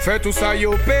 Fais tout ça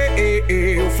yo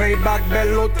paye, ou fait back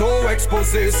belle auto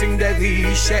exposé signe de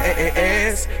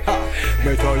richesse.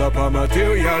 Mais t'as la pas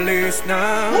matérialiste,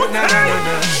 na.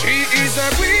 She is a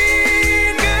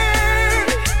queen girl,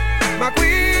 my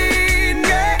queen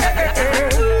girl,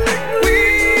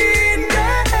 queen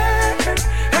girl.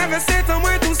 Ever sit on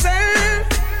moi tout seul,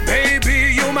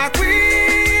 baby you my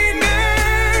queen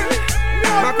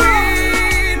girl, my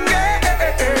queen girl,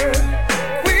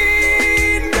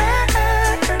 queen girl.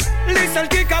 Les seuls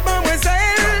qui cabent moi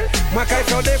seul, moi qu'elle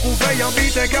fait découvrir y'en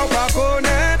vite et qu'elle pas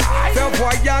connaître. Faire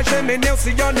voyager mener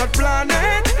sur notre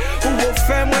planète. Ou au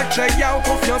fait moi que j'ai ou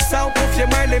confiance ou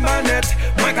confiez-moi les manettes.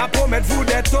 Moi qu'à promettre vous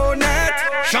d'être honnête.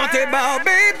 Chantez bas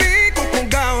baby qu'on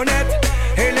gars honnête.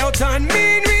 Et les autant de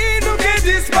minuit nous qui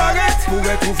disparaître.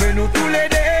 Pourrait trouver nous tous les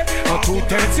deux en tout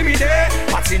intimidé.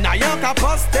 Patinaillant qu'à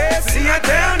poster si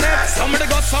internet. Some of the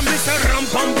gods some this ram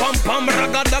pam pam pam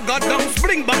ragadagadang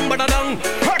spring bang badadang.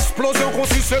 Explosion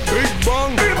conçue ce big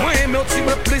bang. Moi aimé aussi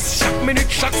me plus chaque minute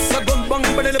chaque seconde bang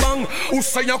badele bang. Ou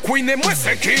Saian queen et moi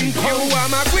c'est King Kong. You are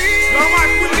my queen,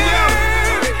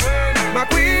 my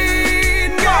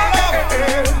queen girl,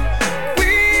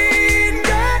 queen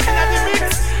girl.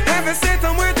 Ever sit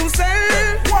on moi tout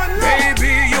seul,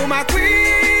 baby you my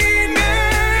queen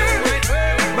girl,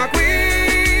 my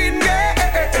queen girl,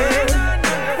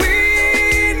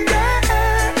 queen girl.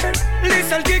 Les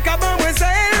seuls qui cabent moi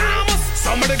seul.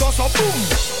 Some of the gods are boom,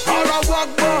 all I walk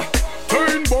by,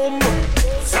 turn bomb.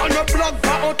 Ça ne bloque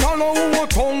pas en talon ou au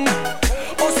ton.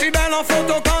 Aussi belle en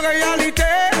photo qu'en réalité.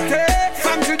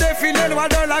 Femme du défilé, loi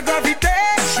de la gravité.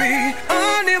 J'suis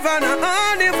en Nirvana,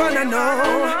 non.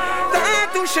 T'as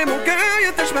touché mon cœur,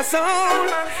 you touché ma soul.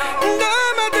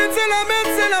 Dans ma tête c'est la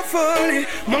merde, c'est la folie.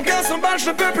 Mon cœur s'emballe,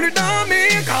 je peux plus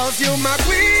dormir. Cause you my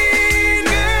queen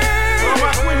girl,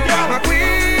 my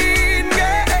queen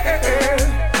girl,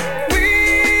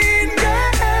 queen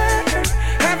girl.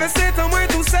 Ever sit on moi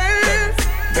tout seul,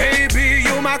 baby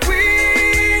you my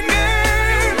queen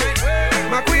girl,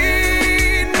 my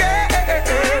queen girl,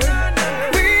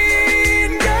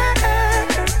 queen girl.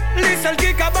 Les seuls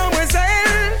qui cabent moi seul.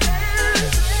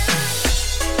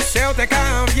 Certains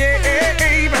canviers,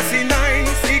 bah c'est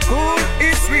nice, c'est cool,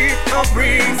 it's sweet, a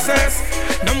princess.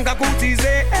 Nom qu'a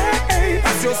courtisé,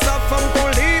 parce que sa femme qu'on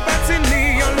lit, patini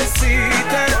on le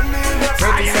site.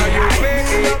 Fais tout ça you pay,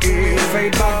 fais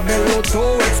back belle auto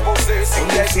exposé sur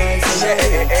les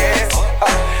richesses.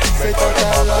 C'est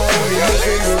total là,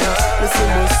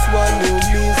 laissez-moi soigner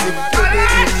musique,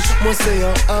 moi c'est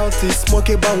un artiste, moi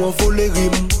qui bat un volet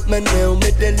rime. Maintenant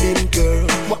met des lignes girl,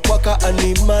 moi qu'un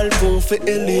animal pour faire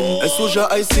ligne. Et soja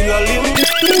ici la ligne.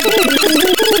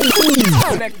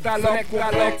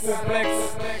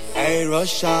 Hey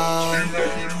Russia,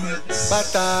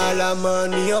 bata la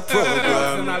money a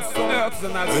program.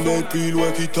 Un œil plus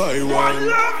loin qui Taïwan.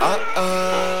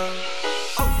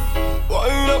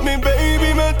 Wind up me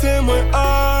baby, mettez-moi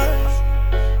high.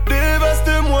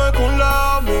 Dévaste-moi qu'on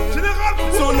l'armée.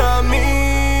 Tsunami.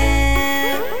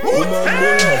 Oh my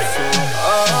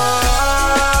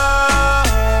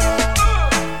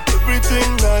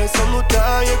everything nice, on nous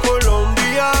taille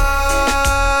Colombia.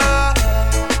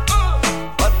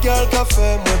 Pas de gal café,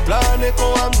 moi plané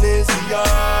con amnésia.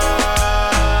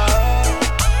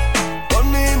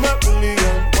 One in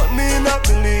a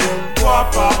billion,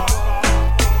 Guapa.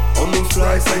 On nous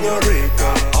fly,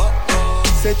 señorita.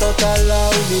 C'est total là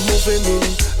où les mauvais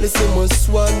mines. Laissez-moi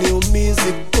soigner aux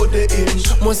musiques, codéine.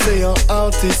 Moi c'est un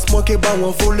artiste, moi qui bat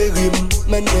un volet rime.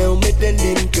 Maintenant on met des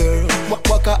lignes girl. Moi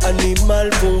qu'un animal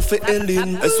pour faire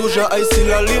ligne. Et soja ici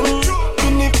la ligne.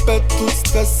 Fini pète tout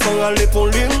stress sans aller pour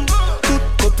ligne. Toute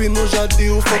copine nous j'ai dit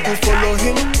ou faut qu'on follow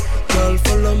him. Girl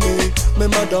follow me, mais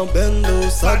madame Bendo,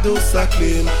 ça douce, ça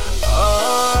clean.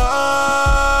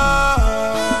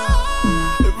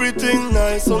 Everything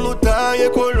nice, on nous taille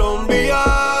Colombia.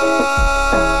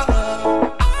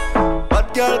 Pas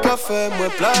de gal café, moi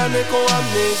plané con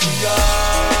amnésia.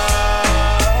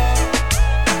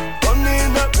 One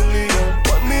in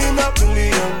a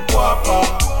billion, Guapa.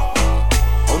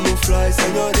 On nous fly,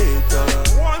 señorita.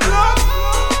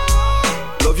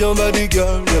 Love your body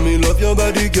girl, yeah me love your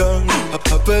body girl.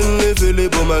 À peine levé les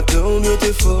beaux matins, on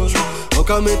était fort.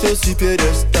 Encore mettre sur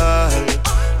piédestal.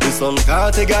 Descendre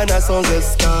car t'es gana sans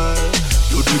escale.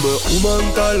 Yo dis-moi où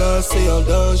mental c'est en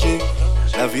danger.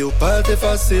 La vie ou pas t'es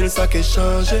facile, ça qui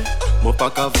changé. Moi pas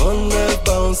qu'à vendre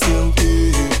bounce un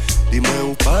pied. Dis-moi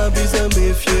ou pas besoin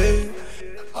méfier.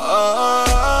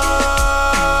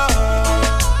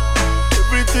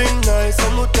 Everything nice,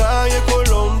 on nous taille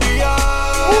Colombia.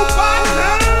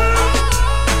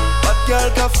 Pas de gal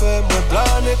café, moi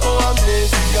plané con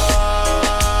amnésia.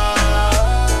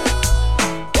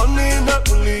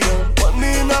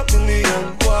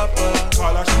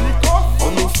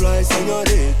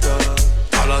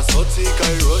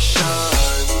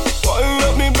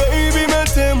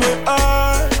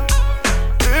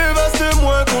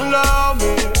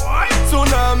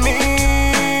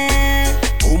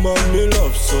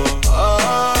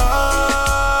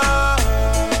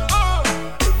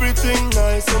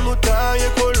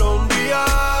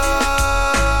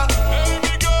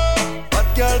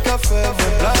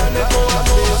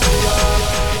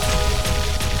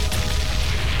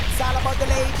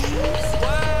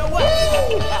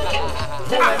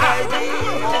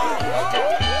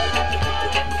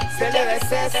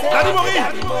 La dit Mory,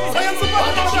 Saian Supa,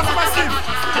 c'est massif.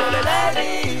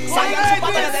 Saian Supa,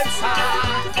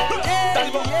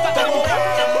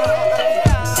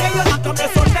 comme le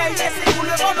soleil, laissez où le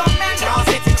vent l'emmène. Car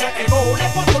c'est une vraie Elgo, les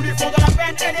photos lui font de la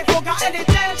peine. Et les faux gars, elle est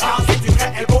telle. Car c'est une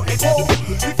vraie Elgo, il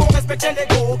faut respecter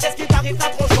l'ego. Qu'est-ce qui t'arrive, t'as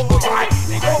trop chaud.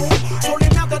 L'ego, sur les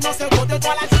merdes de nos cerveaux, de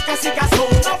toi là jusqu'à Cicasso.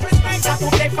 Non plus mec, ça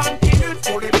pour les femmes qui luttent.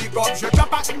 Pour les big ups, je perds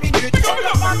pas une minute. Les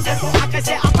femmes, elles sont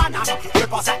agressées à Panama. Je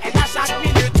pense à elle à chaque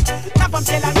minute. La femme,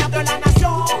 c'est la mère de la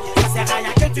nation. Ça sert à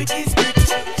rien que tu discutes.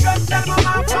 Je t'aime tellement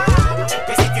ma femme.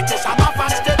 Et si tu touches à ma femme,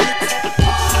 je te bute.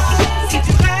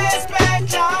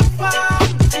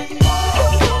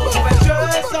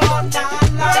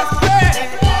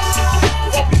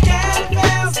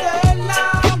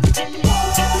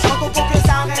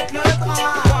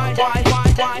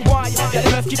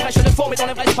 Qui prêche le faux, mais dans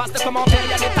le vrai espace de commentaires,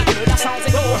 y'a des tacles là sans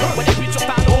égo. Ouais, des putes sur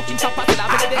panneau qui ne savent pas te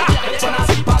laver les derrière. Et les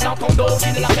connasses qui parlent dans ton dos,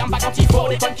 qui ne la ferment pas quand il faut.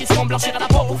 Les connes qui se font blanchir à la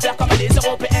peau pour faire comme les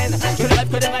européennes. Je ne rêve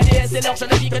que des vraies déesses et leur je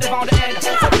ne vis que devant de haine.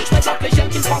 Faut plus je m'échappe les jeunes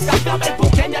qui ne pensent qu'à faire belle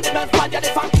pour Ken. Y'a des meufs pâles, y'a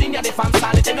des femmes clean, y'a des femmes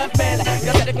sales et des meufs belles.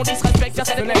 Y'a celles qu'on disrespecte, y'a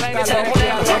celles qu'on aime et celles qu'on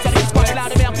aime. Y'a celles qui squattent là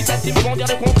de mer, puis celles qui me vont dire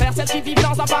le contraire. Celles qui vivent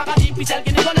dans un paradis, puis celles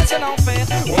qui ne connaissent l'enfer.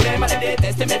 On aime à les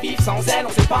détester, mais vivre sans elles,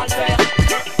 on sait pas le faire.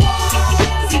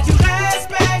 Si tu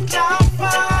respectes la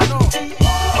femme,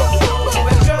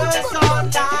 je sens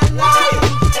ta lame.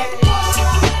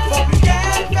 Faut plus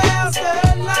qu'elle verse de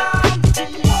l'âme.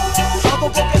 Chantons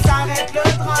pour que s'arrête le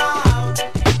drame.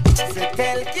 C'est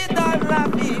elle qui donne la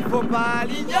vie, faut pas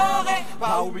l'ignorer.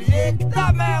 Pas oublier que ta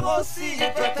mère aussi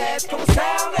peut être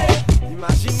concernée.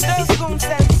 Imagine 2 secondes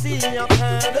celle-ci en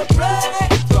train de pleurer.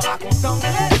 Te racontant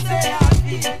laisser la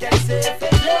vie qu'elle s'est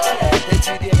fait violer. Et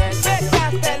tu dirais mais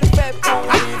qu'a-t-elle fait pour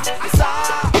vivre ça?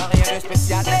 Rien de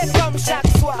spécial et comme chaque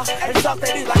soir elle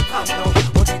sortait du Valtram. Non,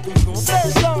 on dit toujours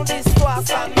ce genre d'histoire,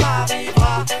 ça ne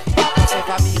m'arrivera pas. Ces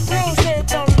familles plongées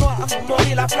dans le noir,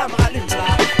 Mory la flamme rallume là.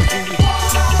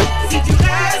 Si tu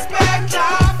respectes la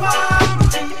femme,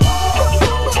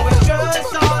 je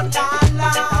sens ta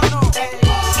lame.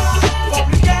 Faut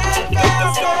plus qu'elle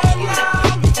verse de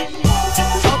l'âme.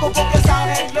 Chantons pour que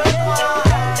s'arrête le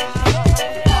drame.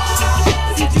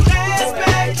 Si tu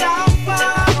respectes la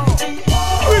femme,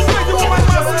 je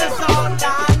sens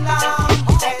ta lame.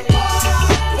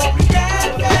 Faut plus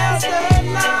qu'elle verse de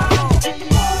l'âme.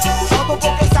 Chantons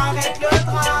pour que s'arrête le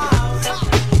drame.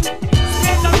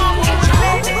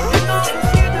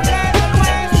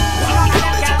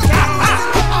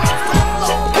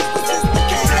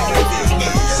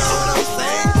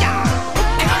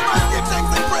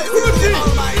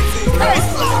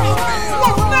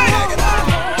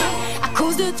 À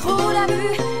cause de trop la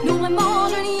vue, non vraiment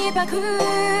je n'y ai pas cru.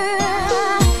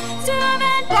 Tu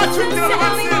m'amènes pas tout seul,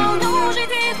 mais non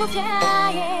j'étais trop fière.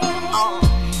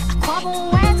 À quoi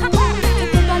bon être après,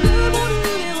 c'était pas le bon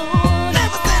numéro.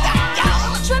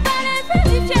 Je veux pas les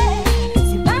vérifier,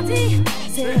 c'est parti,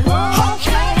 c'est ok.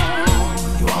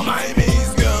 You are my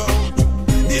maze girl,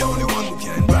 the only one who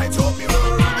can bright up your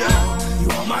world, yeah. You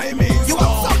are my maze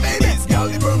girl, this girl,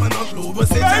 the permanent lover,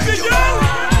 say thank you.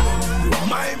 You are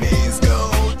my maze girl,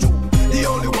 the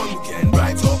only one who can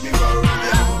bright up your world,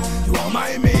 yeah. You are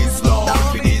my maze lord,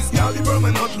 this girl, the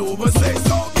permanent lover, say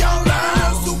so. Girl,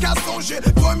 sous qu'à songer,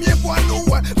 premier point nous,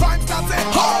 vibe classé,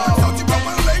 sorti comme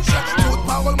un lèche, toute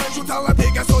parole, mais joue à la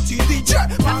dégâts, sorti DJ,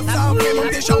 pas ça, vraiment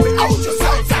d'échapper out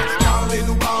yourself.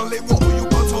 Parlez-nous, parlez-vous, you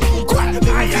got some good crap,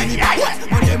 mais on finit pas,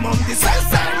 on demande des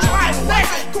sensei,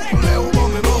 couplé au bon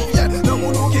mais bon, yeah, dans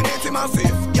mon nom qui était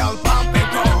massif, girl, pump and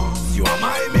cause, you are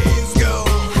my maze girl.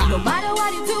 No matter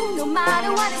what you do, no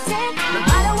matter what you say, no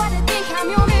matter what you think, I'm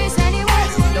your miss anyway.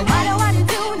 No matter what you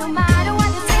do, no matter what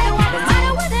you say, no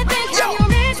matter what you think, I'm your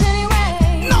miss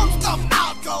anyway. Non-stop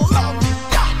alcohol, love,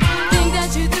 yeah. Think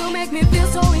that you do make me feel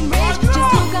so enraged. Just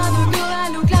look on the girl, I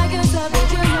look like a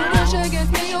savage. You rush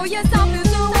against me, oh yes, I'm the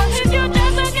one. If you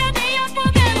just look at me, I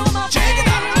forget all my pain.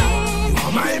 You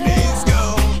are my maze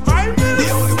girl, the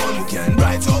only one who can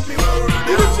bright up my world,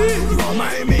 yeah. You are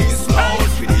my maze lord,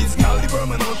 for this girl, the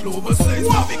permanent lover, says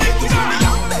navigate to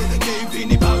Julian. Give in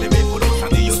the valley, mais pour l'autre,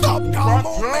 and you stop, calm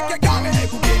on, make a carré,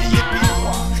 écoutez les épis,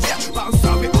 yeah. Pense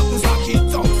avec tout ça qui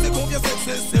tombe, c'est combien cette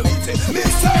sincérité, mais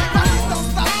c'est pas les temps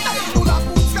statés, nous la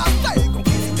pousse cassée,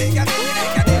 complicité, gagner,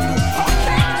 regarder nous, ok.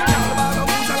 Y'a le ballon,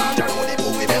 ça la jaille, on est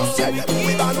pour remercier, pour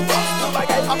les ballons, on va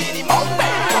gagner un minimum,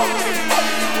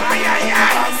 aïe, aïe,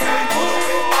 aïe.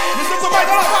 Monsieur Kompl'x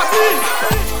dans la partie.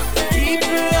 Qui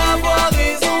peut avoir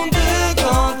raison de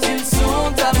quand ils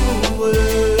sont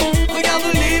amoureux? Regarde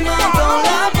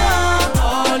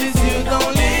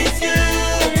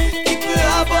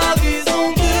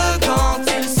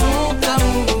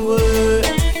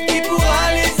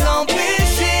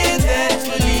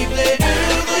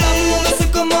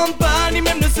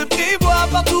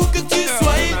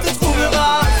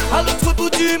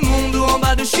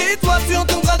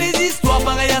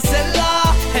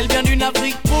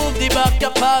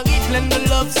Paris, pleine de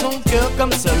love, son cœur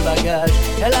comme seul bagage.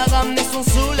 Elle a ramené son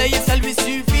soleil et ça lui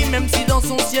suffit, même si dans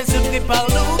son ciel se prépare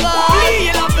l'orage.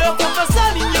 Et la peur face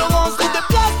à l'ignorance, trop de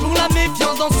place pour la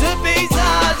méfiance dans ce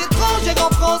paysage. Étrangère en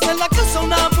France, elle n'a que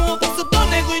son amour pour se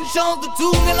donner une chance de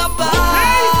tourner la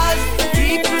page.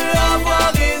 Qui peut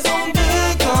avoir raison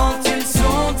d'eux quand ils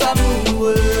sont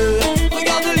amoureux?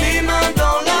 Regarde les mains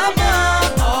dans la main,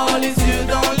 oh les yeux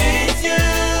dans les yeux.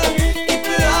 Qui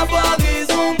peut avoir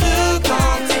raison d'eux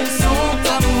quand ils sont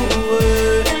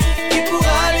amoureux? Qui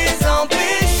pourra les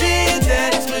empêcher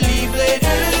d'être livrés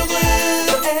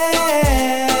heureux?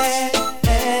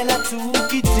 Elle a tout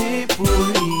quitté pour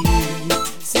lui,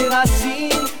 ses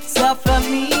racines, sa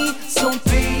famille, son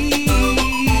pays.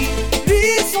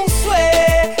 Lui son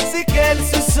souhait, c'est qu'elle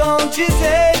se sente chez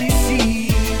elle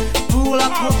ici, pour la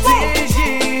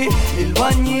protéger,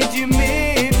 éloignée du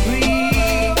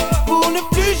mépris. Pour ne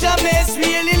plus jamais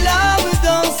essuyer les larmes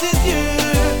dans ses yeux,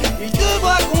 il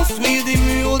devra construire des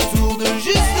murs autour d'eux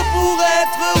juste pour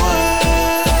être heureux.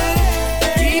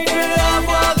 Qui peut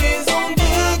avoir raison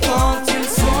d'eux quand ils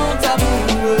sont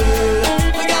amoureux?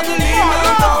 Regarde les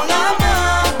mains dans la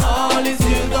main, oh les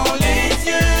yeux dans les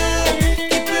yeux.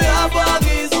 Qui peut avoir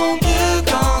raison d'eux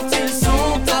quand ils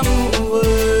sont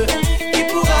amoureux? Qui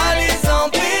pourra les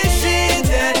empêcher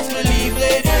d'être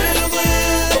livrés heureux?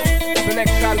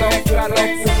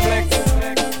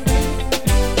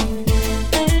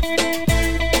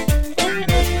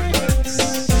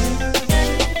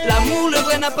 L'amour, le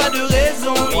vrai, n'a pas de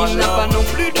raison. Il n'a pas non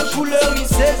plus de couleur ni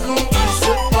saison. Il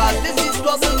se passe des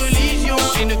histoires de religion.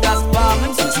 Il ne casse pas,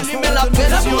 même si tu lui mets la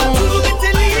pression.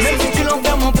 Même si tu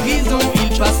l'enfermes en prison,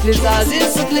 il passe les âges et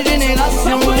saute les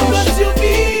générations.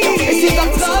 Et c'est à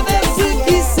travers ceux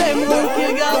qui s'aiment qu'il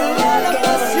regardera la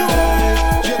passion.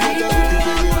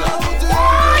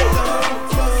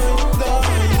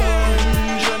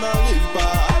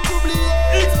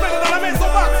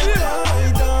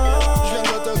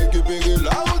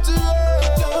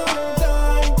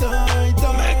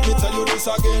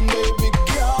 Again, baby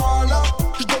girl,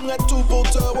 je donnerai tout pour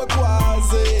te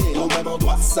recroiser au même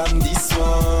endroit samedi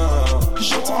soir.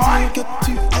 J'entends dire que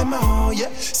tu aimes, oh yeah.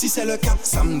 Si c'est le cas,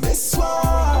 ça me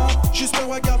déçoit. Juste un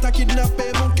regard t'a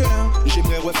kidnappé mon cœur.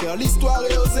 J'aimerais refaire l'histoire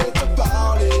et oser te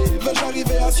parler. Veux-je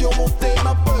arriver à surmonter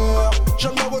ma peur? Je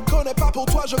ne me reconnais pas pour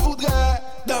toi, je voudrais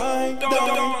die, die,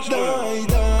 die,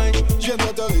 die. Je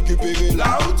viendrai te récupérer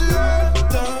là où tu es.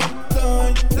 Die,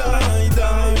 die, die,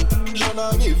 die. Je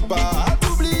n'arrive pas à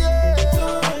t'oublier.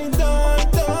 Die, die,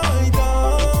 die, die.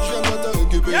 Je viendrai te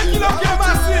récupérer. Y'a qui l'a qui est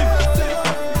massif.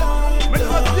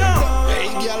 Mets-toi bien. Hey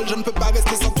girl, je ne peux pas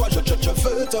rester sans toi. Je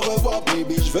veux te revoir,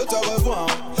 baby. Je veux te revoir.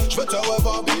 Je veux te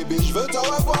revoir, baby. Je veux te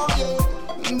revoir, yeah.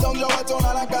 Donc je retourne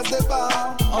à la case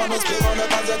départ, en espérant ne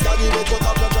pas être arrivé trop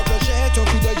tard. Je jette un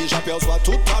coup d'œil et j'aperçois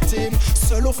toute ma team.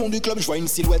 Seul au fond du club, je vois une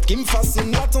silhouette qui me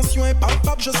fascine. La tension est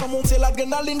palpable, je sens monter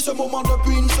l'adrénaline. Ce moment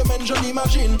depuis une semaine, je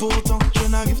l'imagine. Pourtant, je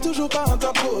n'arrive toujours pas à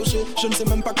t'approcher. Je ne sais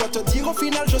même pas quoi te dire, au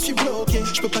final je suis bloqué.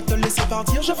 Je peux pas te laisser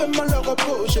partir, je vais me le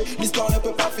reprocher. L'histoire ne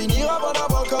peut pas finir avant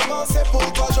d'avoir commencé.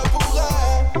 Pour toi je pourrais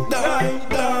die,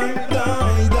 die,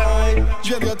 die, die. Je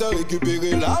viendrai te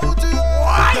récupérer là où tu es.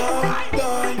 Die,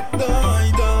 die,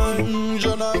 die, die. Je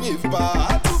n'arrive pas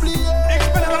à t'oublier.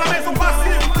 Expert dans la maison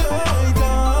passive. Die, die.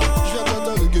 Je viendrai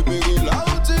te récupérer là où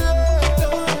tu es.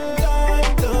 Die,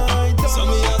 die, die. So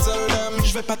me I tell them,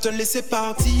 je vais pas te laisser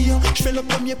partir. Je fais le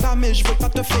premier pas mais je veux pas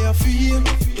te faire fuir.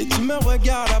 Et tu me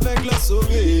regardes avec le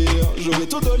sourire. J'aurais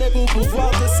tout donné pour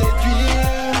pouvoir te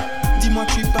séduire. Dis-moi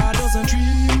que je suis pas dans un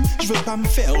dream. Je veux pas me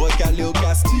faire recaler au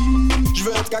casting. Je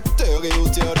veux être acteur et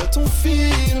auteur de ton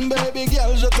film. Baby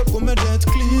girl, je te promets d'être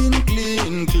clean,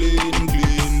 clean, clean,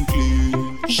 clean, clean.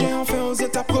 J'ai enfin osé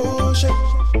t'approcher.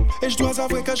 Et je dois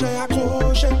avouer que j'ai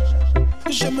accroché.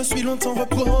 Je me suis longtemps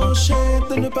reproché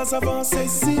de ne pas avoir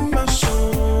saisi ma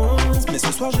chance. Mais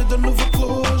ce soir j'ai de nouveaux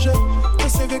projets. De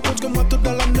serrer contre moi toute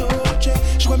la noche.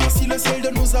 Je remercie le ciel de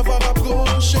nous avoir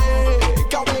approchés.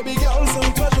 Car baby girl,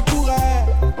 sans toi je pourrais.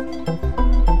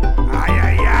 Aïe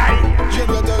aïe aïe. Je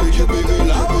dois te récupérer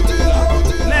là où tu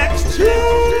es. Next year.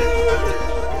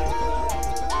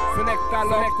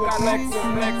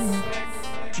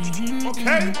 Ok.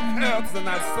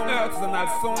 Arsenal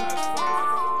son.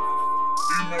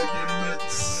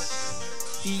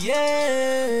 Yeah.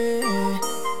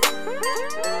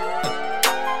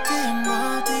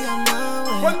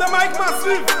 When the mic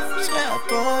massive.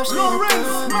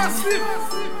 Lawrence massive.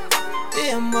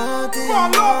 t'es à moi, t'es à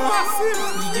moi.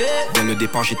 Dès le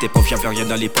départ j'étais pauvre, j'avais rien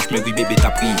dans les poches, mais oui bébé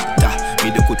t'as pris. T'as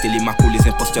mis de côté les macos, les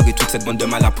imposteurs et toute cette bande de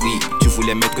malappris. Tu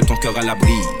voulais mettre ton cœur à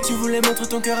l'abri. Tu voulais mettre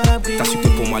ton cœur à l'abri. T'as su que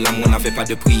pour moi l'amour n'avait pas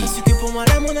de prix. T'as su que pour moi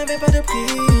l'amour n'avait pas de prix.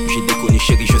 J'ai déconné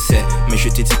chérie je sais, mais je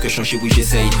t'ai dit que changer oui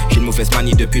j'essaye. J'ai une mauvaise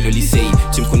manie depuis le lycée.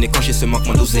 Tu me connais quand j'ai ce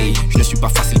manquement d'oseille. Je ne suis pas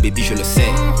facile baby je le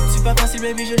sais. Je suis pas facile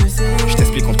baby je le sais. Je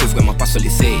t'explique on peut vraiment pas se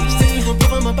laisser. Je t'explique on peut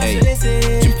vraiment pas se laisser.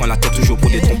 Tu me prends la tête toujours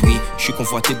pour des tromperies. Je suis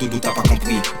convoité doudou t'as pas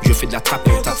compris. Je fais de la trappe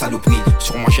et un tas de saloperies.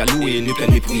 Sur moi jaloux et nu plein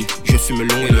de mépris. Je fume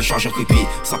long et le chargeur creepy.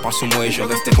 Ça parle sur moi et je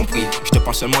restais compris. Je te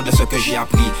parle seulement de ce que j'ai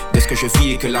appris, de ce que je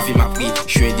vis et que la vie m'a pris.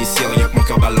 Je suis indécis, rien que mon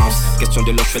cœur balance. Question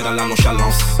de l'eau, je fais dans la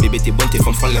nonchalance. Bébé t'es bonne, t'es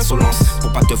femme, frôle l'insolence.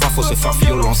 Pour pas te voir, faut se faire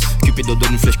violence. Cupido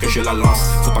donne une flèche que je la lance.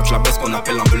 Faut pas que je la baisse qu'on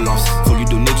appelle ambulance. Faut lui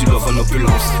donner du love en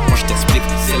opulence. Moi je t'explique,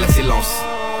 c'est l'excellence.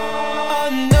 Oh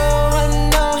no,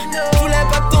 je voulais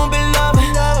pas tomber là.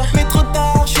 Mais trop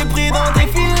tard, je suis pris dans tes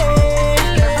filets.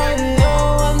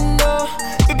 Oh no,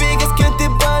 bébé qu'est-ce que t'es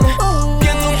bonne.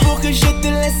 Bien trop pour que je te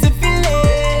laisse filer.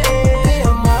 T'es à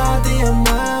moi,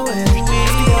 ouais.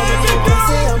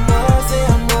 C'est à moi,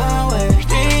 ouais.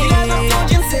 Il a dans ton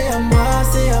jean, c'est à moi,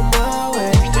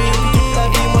 ouais. Toute la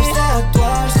vie, moi je serai à toi,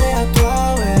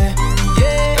 ouais.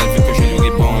 Elle veut que je lui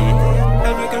réponde.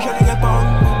 Elle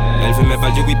veut mes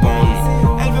balles de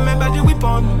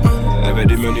weapon. Elle veut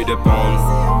des menus de pomme.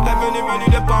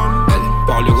 Elle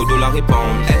parle euro dollar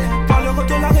répondre.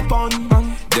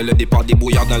 Dès le départ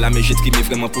débrouillard dans la mais j'ai trimé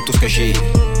vraiment pour tout ce que j'ai.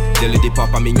 Dès le départ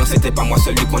pas mignon, c'était pas moi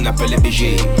celui qu'on appelait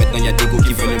BG. Maintenant y'a des go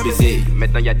qui veulent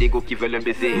un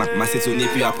baiser. M'a saisonné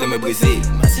puis après me briser.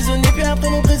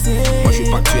 Moi je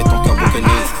veux pas que tu aies ton cœur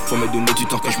brokenise. Faut me donner du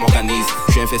temps que je m'organise.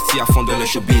 Je suis investi à fond dans le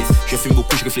showbiz. Je fume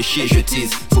beaucoup, je réfléchis et je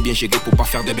tease. Faut bien gérer pour pas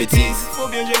faire de bêtises.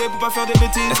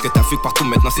 Est-ce que t'as vu que partout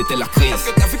maintenant c'était la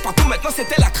crise?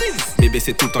 Bébé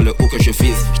c'est tout le temps le haut que je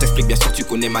vise. Je t'explique bien sûr tu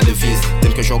connais ma devise.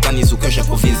 T'aimes que j'organise ou que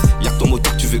j'improvise. Y'a que ton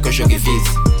moteur que tu veux que je révise.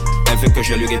 Elle veut que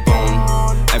je lui réponde.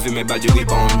 Elle veut mes balles du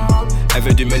weapon. Elle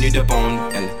veut du menu de pomme.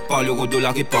 Elle parle euro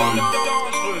dollar répondre.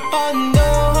 Oh no,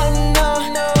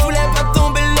 je voulais pas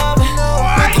tomber là.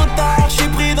 Mais trop tard, je suis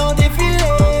pris dans tes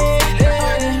filets.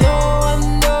 Oh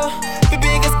no,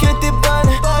 bébé qu'est-ce que t'es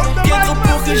bonne. Bien trop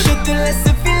pour que je te laisse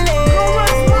filer.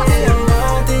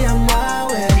 T'es à moi,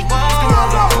 ouais.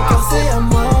 C'est à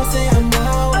moi,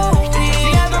 ouais.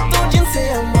 Il a dans ton jean,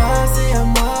 c'est à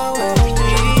moi, ouais.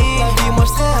 Toute la vie, moi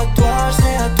je serai à toi,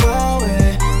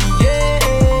 ouais.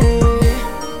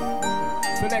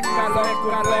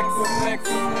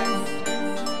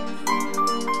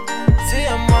 C'est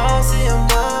à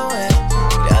moi, ouais.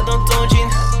 Il y a dans ton jean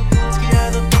ce qu'il y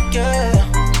a dans ton cœur.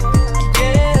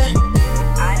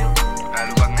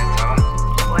 Allô, Wagner, ça va?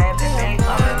 Ouais, bébé,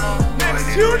 toi-même.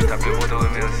 Je t'appelle pour te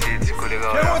remercier, tu connais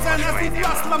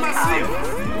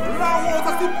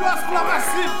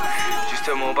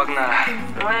justement, Wagner.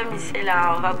 Ouais, mais c'est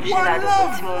là, on va bouger là dans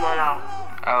ce petit moment là.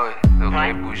 Ah ouais, donc on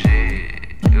va bouger.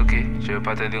 Ok, je vais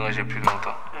pas te déranger plus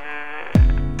longtemps.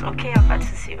 Ok, y'a pas de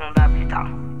soucis, on va plus tard.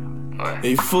 Ouais.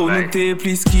 Il faut noter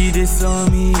plus qui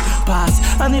descend mi passe.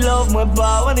 On est love moi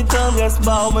pas, on est tendresse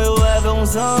pas, mais ouais on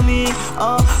s'amie.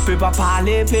 Peut pas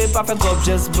parler, peut pas faire trop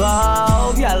just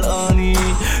bow. Gal on y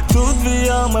toute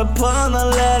vie on me prend dans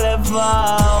l'élève.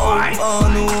 On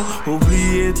nous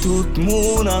oublier tout le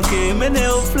monde en qui mené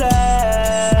au flex.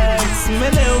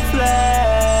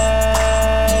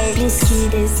 Plus qui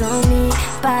descend mi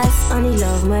passe. On est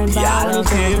love moi pas, on est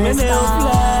tendresse pas.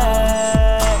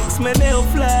 Mené au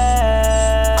flex.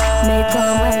 Mais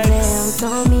comme elle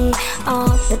on mis, on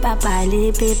peut pas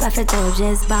parler, peut pas faire ton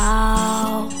geste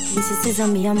bow. Mais c'est ses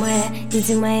amis à moi, il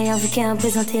dit moi envie qu'elle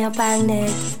présente un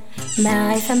panel.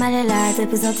 Mais il fait mal là, te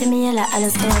présenter mieux là, alors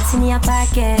c'est un ni un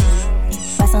paquet.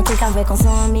 Pas santé qu'avec on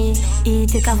s'en mis, il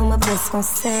te cave moi presque on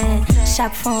sait.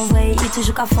 Chaque fois on voit, il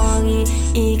toujours qu'à fond rire,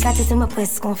 il casse moi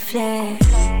presque on flaire.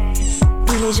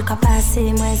 Puis les jours qu'à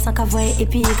passer, moi sans qu'à voir, et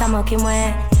puis qu'à manquer moi.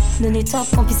 Donner top,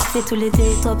 qu'on puisse faire tout l'été,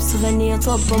 top souvenir,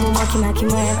 top bon moment qui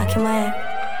moi.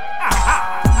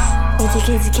 Et t'es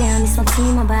qui dit qu'il y a un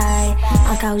sentiment bail.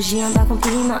 En cas où j'ai un bas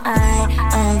compliment aïe.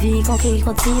 Envie qu'on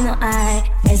continue aïe.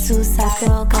 Et sous sa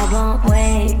fleur, carbon,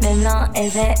 ouais. Même là,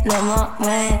 événement,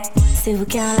 ouais. C'est vous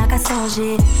qui en l'a qu'à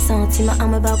changer. Sentiment en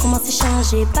me bas, comment c'est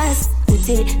changé. Passe, où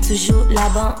t'es toujours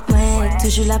là-bas, ouais.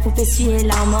 Toujours là pour essuyer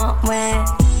l'armement, ouais.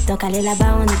 Donc aller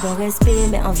là-bas, on est bon respect.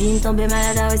 Mais envie de tomber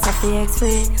malade, ouais, ça fait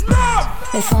exprès.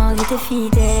 Mais faut en rester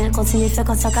fidèle. Continue faire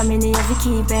comme ça, qu'à mener une vie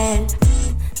qui est belle.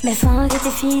 Mais faut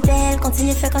rester fidèle,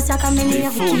 continue faire conscient comme les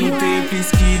meilleurs faut nous t'es plus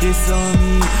qui descend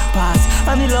mi passe.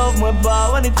 Ani love moi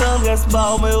bas, ani tendresse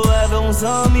bas, mais rêve on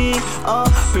s'ami.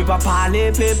 Peut pas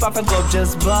parler, peut pas faire trop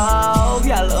just bow,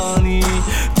 gal ani.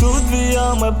 Toute vie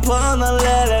en me prend dans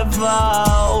l'élève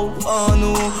en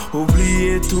nous.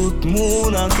 Oublier tout le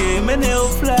monde en qui mener au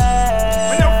flex,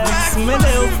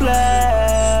 mener au flex.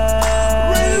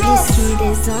 Plus qui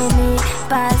descend mi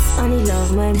passe, ani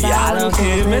love moi bas, ani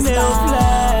tendresse bas.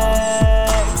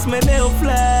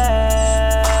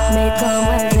 Mais quand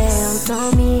moi j'ai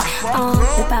entendu, on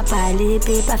peut pas parler,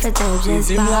 peut pas faire ton geste.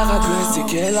 Dis-moi la rapin, c'est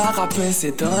qu'elle a rapin,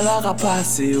 c'est dans la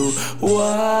rapace.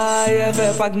 Ouais, elle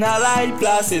fait pas que n'a la y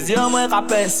place, dis moi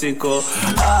rapin, c'est quoi.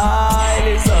 Aïe,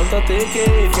 les autres t'es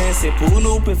qu'elle c'est pour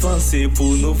nous c'est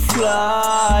pour nous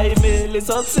fly. Mais les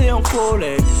autres c'est en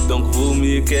collègue, donc vous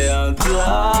mieux qu'un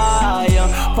taille.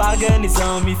 Pas gagner des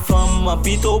amis femmes, un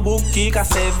pito bouki, qu'a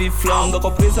servi flamme. Donc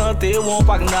on présente, on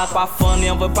pas que n'a pas fun,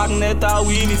 on veut pas que n'a ta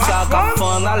oui, ni ça qu'a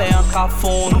fun, allez en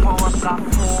cafon.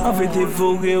 On veut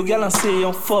dévorer, on va lancer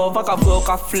en fort, va qu'à voir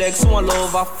qu'à flex, on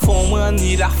love à fond, moi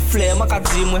ni la flemme, qu'à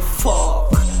dire moi fort.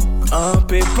 On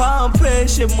peut pas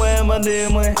empêcher moi, mandez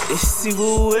moi, et si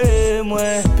vous aimez moi,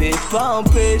 peut pas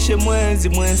empêcher moi,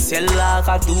 dis-moi, c'est là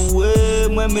qu'a doué,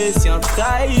 moi, mais si on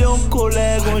travaille, on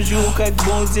collègue, on joue quelque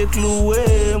bon Dieu cloué,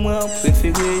 moi,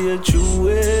 préféré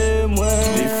jouer, moi.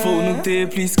 Il faut nous t'es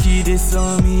plus qui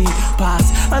descend, mi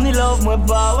passe, on y love moi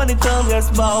bas, on y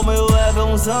tendresse bas, mais rêve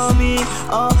on s'ami,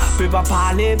 peut pas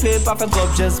parler, peut pas faire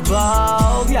comme just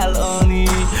bow, gal on y,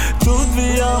 toute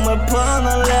vie on me prend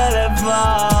dans l'élève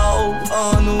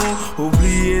en nous,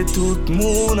 oublier tout le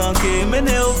monde en qui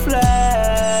mener au flex,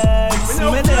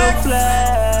 mener au flex.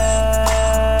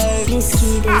 Plus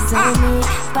qui descend,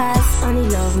 passe, on y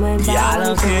love moi bas, y'a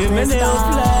l'en qui mener au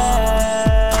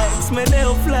flex, mener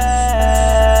au flex.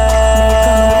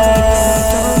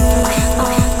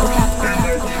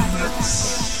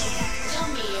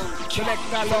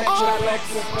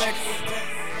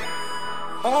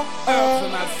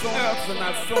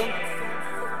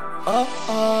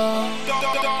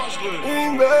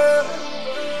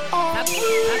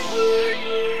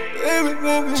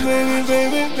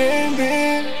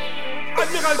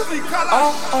 Admiral,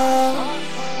 Kalash.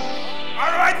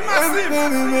 Alright, massive.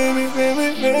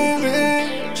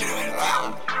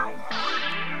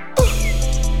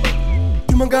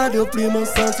 Tu m'as gardé au plus, mon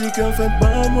senti qu'en fait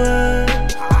pas moi.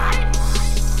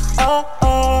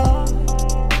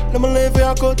 Là me lever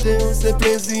à côté, c'est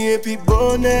plaisir et puis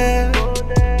bonheur.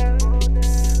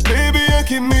 Baby, I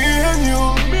keep me and you.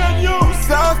 Vous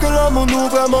savez que l'amour nous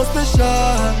vraiment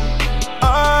spécial.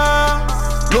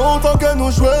 Longtemps que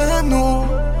nous jouons nous.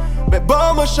 Mais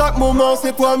bon, moi chaque moment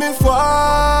c'est première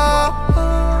fois.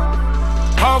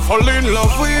 I fall in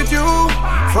love with you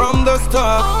from the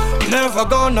start. Never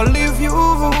gonna leave you.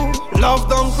 Love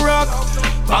don't crack.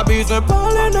 Pas besoin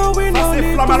parler, no we no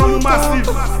need to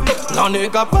talk. L'on n'est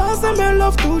qu'à passer, mais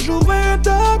love toujours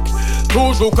intact.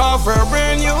 Toujours qu'à faire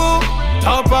brand new.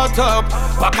 Top à top,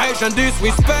 package and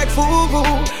disrespectful.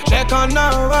 J'ai qu'un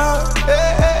hour.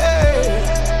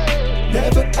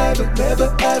 Never ever, never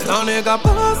ever. L'on n'est qu'à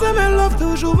passer, mais love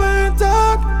toujours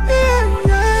intact.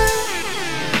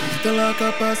 Dans la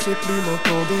capa, c'est plus mon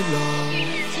temps de love.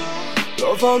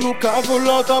 Love en nous qu'à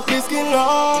longtemps plus qu'il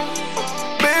a.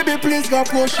 Baby, please,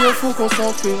 rapprocher, faut qu'on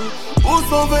s'en fait. Pour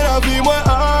sauver la vie, moi,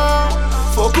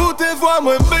 faut goûter, voir,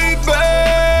 moi, baby.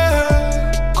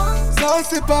 Ça,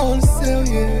 c'est pas un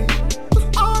sérieux.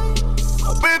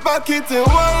 On peut pas quitter,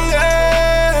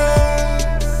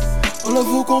 on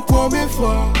l'avoue qu'on première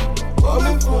fois.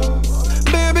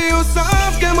 Baby, vous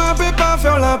savez que moi, peut pas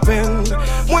faire la peine.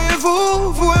 Moi,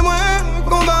 vous et moi,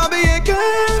 qu'on va bien que.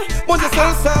 Moi, je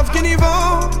seul savent qu'il n'y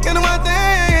va, que nous atteignent.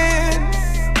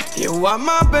 You are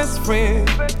my best friend,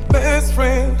 best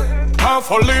friend. I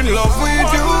fall in love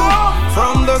with you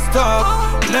from the start.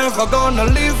 Never gonna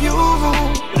leave you.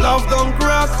 Love don't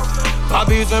crack. Pas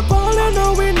besoin parler,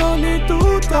 no we no need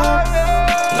to talk.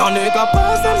 L'on n'est qu'à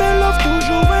passer, mais love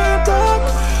toujours intact.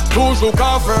 Toujours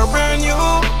qu'à faire brand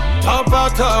new. Top à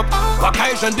top,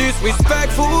 package and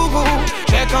disrespectful.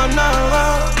 J'ai qu'un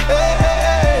hour.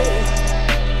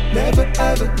 Never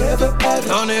ever, never ever.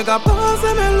 L'on n'est qu'à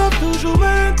passer, mais love toujours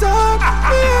intact.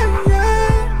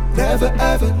 Never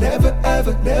ever, never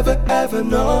ever, never ever,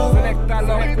 no. Never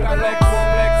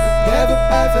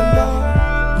ever, no.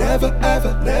 Never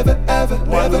ever, never ever,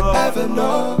 never ever,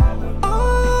 no.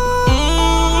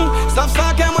 Ça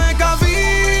fait que moi qu'à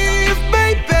vivre,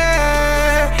 baby.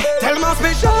 Tellement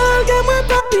spécial que moi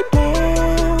pas pipo.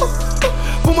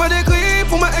 Pour moi décrire,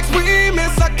 pour moi exprimer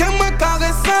ça que moi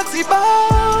caresse si bas.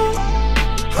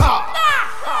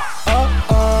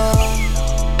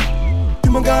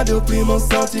 regardé au prix mon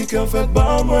senti qu'en fait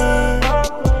pas moi.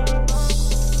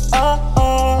 Ah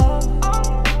ah,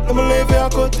 je me lever à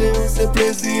côté, c'est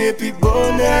plaisir et puis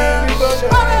bonheur.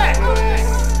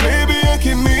 Baby, I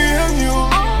keep me and you.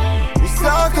 C'est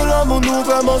ça que l'amour nous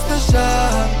vraiment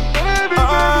spécial.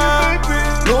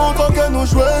 Longtemps que nous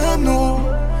jouons nous.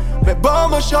 Mais bon,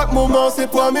 moi chaque moment c'est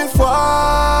pour mes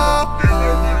fois.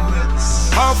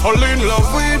 I fall in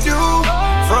love with you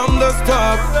from the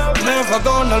start. Never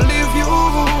gonna leave you.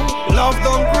 Love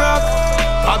don't crack.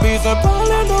 Habits are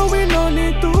parler, no we no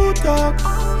need to talk.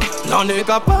 N'en est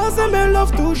qu'à passer, mais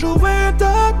love toujours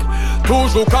intact.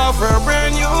 Toujours qu'à faire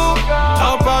brand new.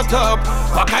 Top à top.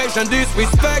 Vacation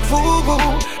disrespectful.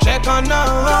 Check on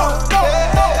now.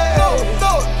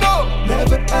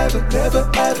 Never ever, never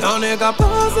ever. N'en est qu'à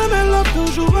passer, mais love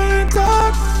toujours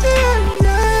intact. Yeah, yeah.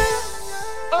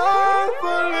 I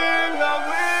fall in love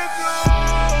with you,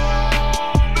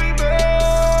 baby.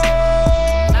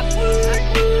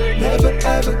 Never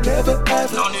ever, never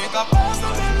ever. N'en est qu'à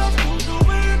passer, mais love toujours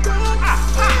intact.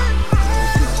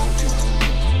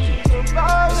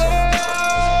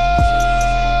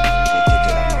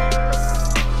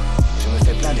 Je me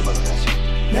fais plein des bonnes relations.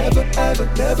 Never ever,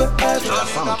 never ever. C'est la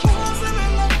femme qui fait.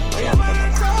 Rien ne peut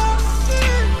pas.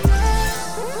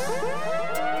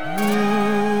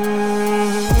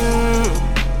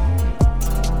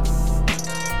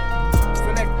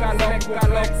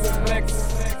 Kompl'x.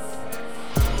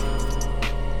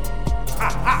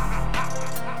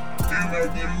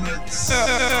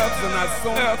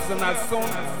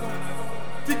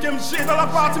 TKMG dans la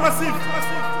partie massive.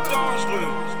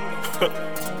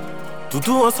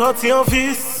 Toutou en sorti en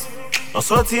vice, en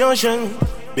sorti en gêne.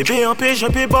 Bébé en paix, j'ai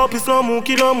payé bon, puis l'amour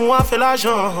qui l'amour a fait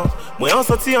l'argent. Moi en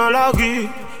sorti en la rue,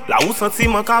 là où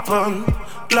sentiment capone.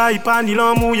 Là il pas ni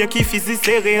l'amour, y'a qui physique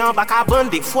serré en bas cabane.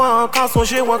 Des fois encore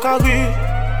songer ou encore rue.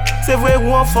 C'est vrai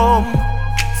ou en forme,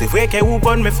 c'est vrai qu'elle est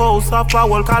bonne, mais faut savoir pas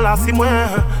où le Kalash si moi.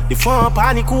 Des fois en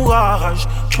pas ni courage,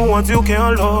 pour en dire qu'elle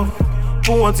en love.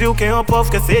 Pour en dire qu'elle en pauvre,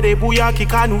 que c'est des bouillards qui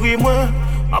ka nourrir moi.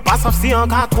 En pas sauf si on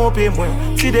ka tromper moi.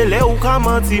 Si des lait ou ka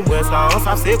menti moi, ça en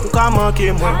savent c'est qu'on ka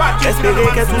manquer moi. Espérer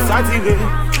que tout ça tire,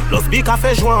 l'osbi ka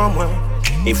fait joint moi.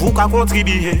 Et vous ka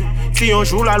contribuer. Si on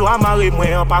joue la loi marée moi,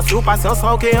 en passe ou patience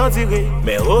sans qu'en dire.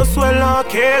 Mais reçoit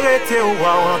l'enquête ou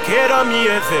enquête dans mi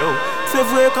c'est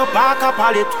vrai qu'on pas qu'à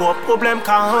parler trop, problème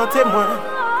qu'à un témoin.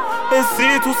 Et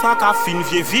si tout ça qu'a fin,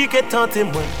 vieux vie qui est un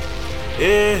témoin.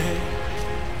 Et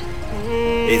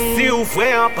si vous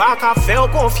voyez pas qu'à faire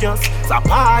confiance, ça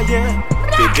paille.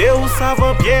 Bébé ou ça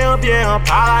va bien, bien, en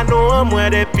parano, en moins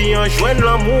depuis un joint de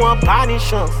l'amour, en pas ni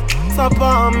chance. Ça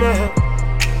pas mais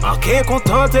en qu'est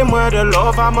content témoin de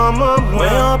love à maman. Moi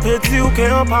en petit ou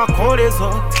qu'en pas con les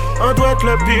autres, on doit être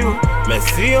le pire. Mais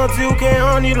si on dit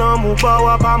qu'on y l'amour, bah on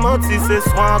va pas mentir, c'est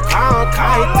soit en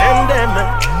cas et t'aimes des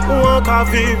mains, ou en cas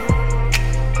vivre.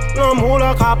 L'amour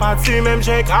là qu'a parti, même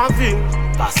j'ai qu'à vivre.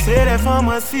 Passer les femmes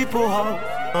ainsi pour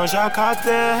en jacques à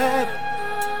tête.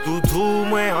 Tout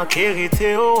moi en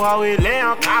kérité, oh, ouais, les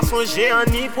en cas songer, en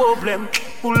ni problème.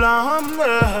 Pour l'âme,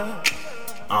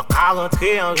 en cas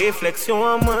rentrer en réflexion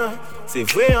en moi. C'est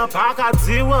vrai, en pas qu'à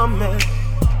dire,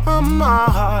 en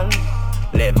mal.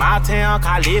 Les matins en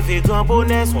cas levé grand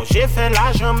bonnet, son j'ai fait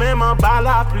l'argent même en bas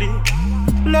la pluie.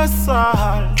 Le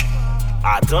sale,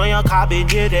 attends y'en cas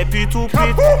baigné depuis tout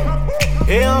petit.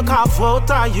 Et en cas faut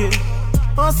tailler,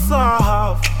 en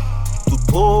savent. Tout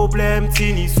problème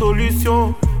tini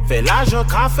solution. Fait l'argent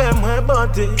qu'a fait moins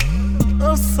bandé,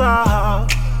 en savent.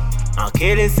 En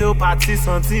quel laissé au parti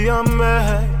senti en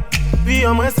mer. Puis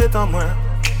en moi c'est en moi.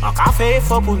 En cas fait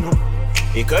effort pour nous.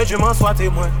 Et que je m'en sois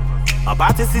témoin. En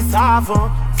partie si ça avant,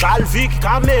 ça le vit qui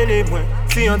a mêlé moi.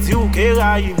 Si on dit ou qu'est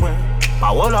raille moi,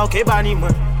 parole ou qu'est banni moi.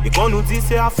 Et qu'on nous dit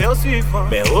c'est affaire suivante.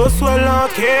 Mais reçoit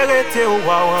l'enquête ou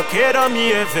enquête dans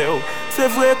mi c'est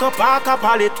vrai qu'on pas qu'à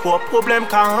parler trop, problème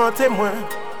qu'à un témoin.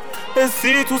 Et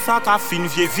si tout ça qu'a fin,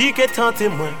 vieux vie qui est un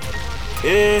témoin.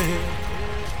 Et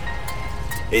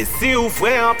si vous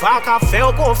voyez pas qu'à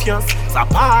faire confiance, ça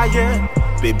paille.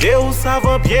 Bébé ou ça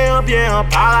va bien, bien, en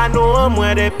parano, en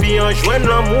moins depuis un joint de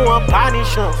l'amour, en pas ni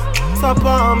chance. Ça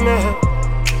pas mais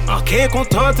en qu'est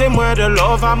content témoin de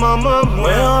love à maman.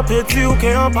 Moi en petit ou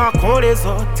qu'en pas con les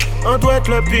autres, on doit être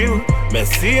le pire. Mais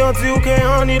si on dit ou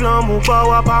qu'en y l'amour, bah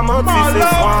on va pas mentir. C'est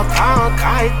soit en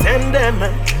cas et t'aimes des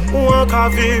mains, ou en cas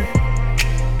vivre.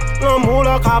 L'amour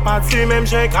là qu'a parti, même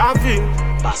j'ai qu'à vivre.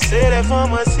 Passer les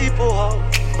femmes ainsi pour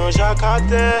en jacques à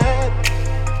tête.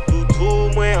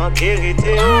 Tout moi en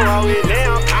kérité, oh oui, les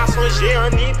en cas songer, en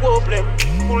ni problème.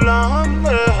 Pour l'âme,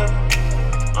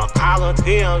 en cas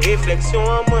rentrer en réflexion,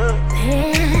 en moi.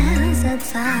 There's a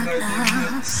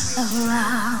darkness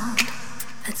around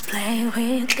Let's play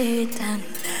with it and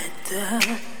let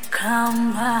the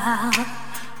karma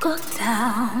go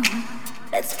down.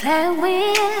 Let's play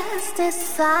with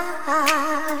desire.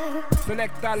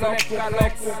 Selecta,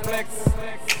 Kompl'x.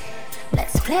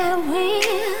 Let's play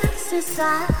with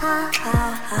desire.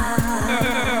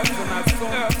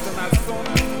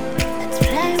 Let's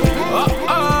play with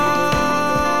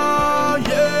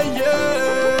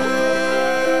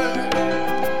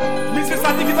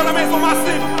Qui est dans la maison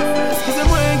massive.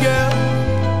 Excusez-moi, girl.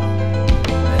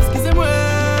 Excusez-moi.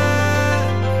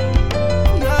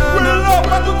 Oui, là,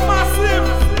 pas tout massif.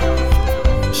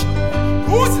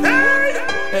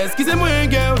 Excusez-moi,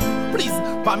 girl. Please,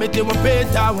 pas mettez mon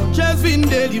pétard. Je viens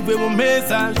délivrer mon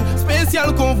message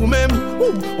spécial con vous-même.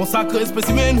 On sacré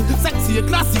spécimen, sexy et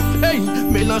classique. Hey,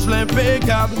 mélange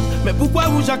l'impeccable. Mais pourquoi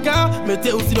vous jacquard?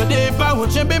 Mettez aussi le départ. On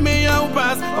tient bébé ou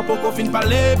passe. On peut qu'on finisse par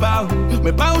les barres.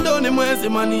 Mais pardonnez-moi, c'est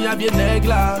mani à bien nègre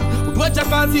là. Ou doit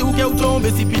chakati ou qu'elle tombe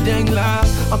si pideng là.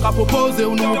 En cas proposé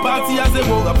ou nous parti à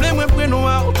zéro. Rappelez-moi prénom.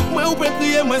 Moi ou peut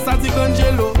crier, moi ça dit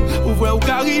Angelo. Ouvrez ou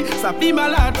carré, ça plie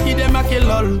malade qui démarque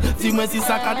lol. Si moi si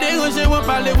ça a dérangé, on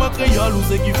parle moi créole ou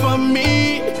c'est qui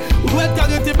famille. Ou doit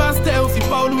t'arrêter pasteur si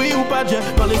pas Louis ou pas Dieu.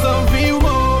 Dans les envies ou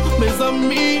mes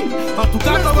amis. En tout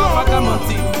cas, on va pas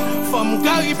mentir. Femme ou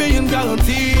caribé une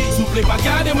garantie. Soufflez pas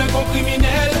garder moi comme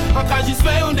criminel. En cas j'y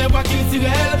fais on dévoie qu'il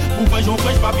tirelle. Ou vrai j'en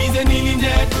fais pas viser ni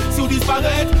linette. Si vous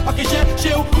disparaît, ok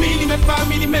chez ou millimètre par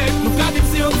millimètre. Nous gardons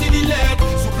si on dit dilette.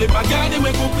 Soufflez pas garder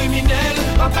moi comme criminel.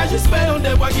 En cas j'y fais on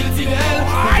dévoie qu'il tirelle.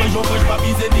 Ou vrai j'en fais pas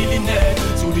viser ni linette.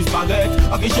 Si vous disparaît,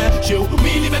 ok chez ou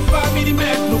millimètre par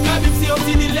millimètre. Nous gardons si on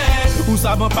dit dilette. Ou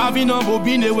ça va pas venir en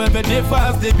bobine ou avec des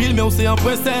phases débiles. Mais on sait en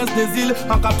princesse des îles.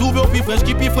 En cas trouver au plus fraîche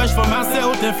qui plus fraîche. Femme assez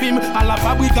haute un film. À la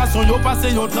fabrication, yo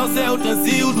passé, yo dansé, yo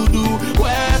tensi ou doudou.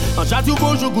 Ouais, en chati ou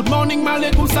bonjour, good morning,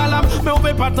 malekoum salam. Mais on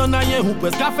peut pas t'en aïe, ou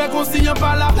presque à faire qu'on s'y en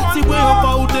pas là. Si vous y'en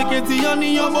pas ou t'es qu'est-ce y'en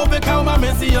y en mauvais karma.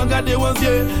 Mais si y'en gade ou en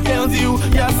yeux, et on dit ou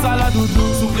y'a ça la doudou.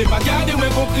 Soufflez pas garder ou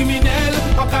un criminel.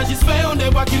 En cas j'y fait, on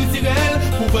dévoie qu'il tirelle.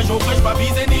 Pour vrai, j'en fraîche pas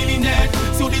viser ni linette.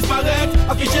 Si on disparaît,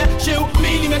 ok, chez ou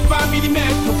millimètre par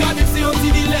millimètre. Nous gardons si on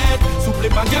dit dilette. Soufflez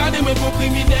pas garder ou un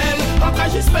criminel. En cas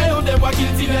j'y fait, on dévoie qu'il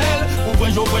tirelle. Pour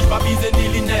vrai, j'en fraîche pas viser ni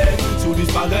linette. Si vous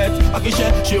disparaît, ok,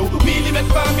 chez vous,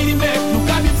 millimètre par millimètre. Nous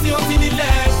gardons si on dit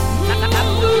dilette.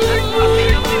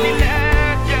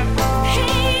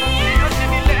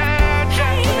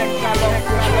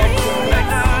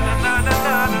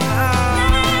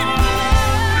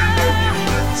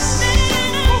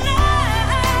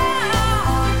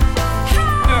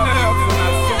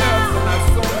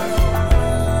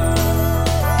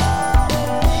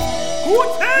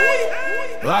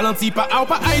 Ralenti pas ou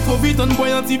pas aille trop vite, on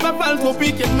voyanti pas pas trop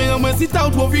piquet. Mais moi si t'as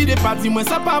trop vide pas dis moi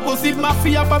ça pas possible. Ma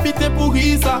fille a pas bité pour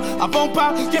ça. Avant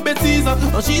pas que bêtise.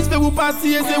 En chiste fait vous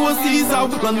passer c'est aussi ça.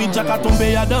 La nuit Jack a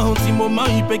tombé à dans un petit moment.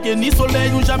 Il peut que ni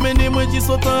soleil ou jamais né moi qui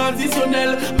saute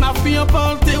additionnel. Ma fille en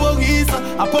parle terroriste.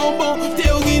 Avant bon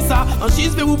théorie ça. En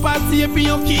chiste fait vous passer et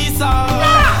puis on qui ça.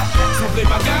 Soufflez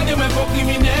pas garder moi comme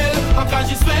criminel. En cas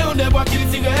j'y fais on dévoie qu'il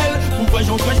tirelle. Pourquoi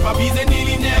j'en fais pas viser ni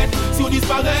linette. Si on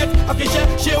disparaît, ok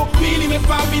chez au millimètre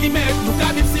par millimètre. Nous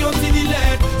gardons si on dit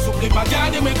dilette. Soufflez pas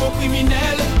garder moi comme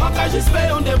criminel. En cas j'y fais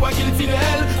on dévoie qu'il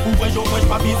tirelle. Pourquoi j'en fais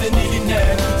pas viser ni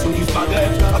linette. Si on disparaît,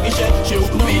 ok chez au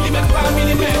millimètre par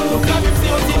millimètre. Nous gardons si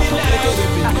on dit dilette.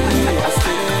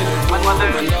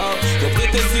 Mademoiselle, le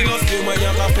prêter silencieux, moi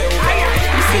y'a pas fait au bas.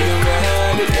 C'est le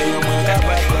même, et y'a moins qu'à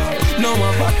battre. Non,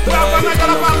 moi pas peur,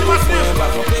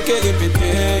 pas compris que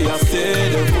répéter, y'a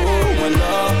assez de vous, moi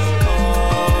là.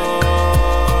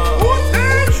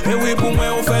 Et oui, pour moi,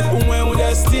 on fait, pour moi, on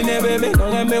destiné, bébé.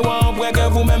 Quand on me voit, on voit que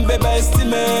vous-même, bébé,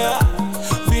 estimé.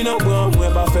 Finan bon, moi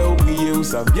pas faire oublier ou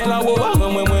ça vient là où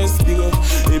moi inspiré.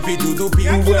 Et puis tout puis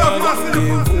ouvert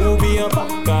vous bien pas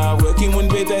car ouais qui moun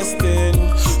peut tester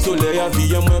soleil à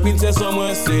vie moi princesse moi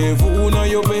c'est vous non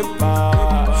yo peut pas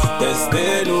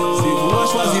tester nous si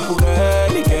vous choisi pour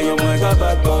elle que yo moins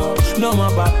capable non m'a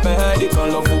pas peur quand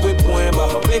l'on vous point bas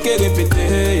pas que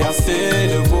répéter y a c'est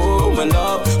de vous my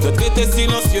love de traiter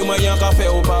silencieux moi y'a qu'à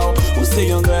faire au bas ou c'est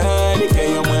un girl que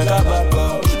yo moins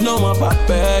capable non m'a pas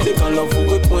peur quand l'on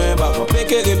vous point bas pas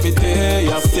que répéter y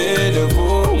a c'est de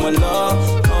vous my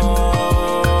love.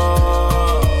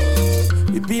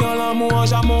 Et puis en l'amour,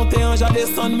 j'ai monté, j'ai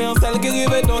descendu, mais en celle qui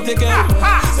rêve dans tes cœurs.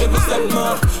 C'est plus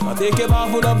seulement, en tes que par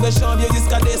vous l'offre de janvier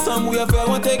jusqu'à décembre, où il y a fait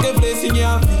un tes que vous signer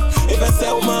à vie. Et bien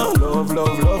seulement, love,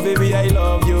 love, love, baby, I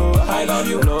love you. I love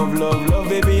you. Love, love, love,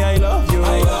 baby, I love you.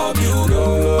 I love you.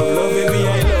 Love, love, love, baby,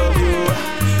 I love you.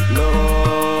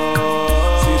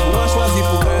 Love. Si vous choisi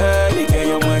pour elle, et qu'il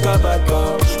y a moins qu'à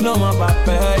battre. Non, m'a pas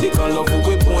peur, et quand l'on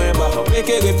vous point bas. paix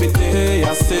qui répété,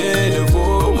 assez de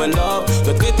beau, my love.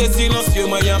 De traiter silencieux,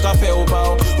 moi y'en qu'à faire au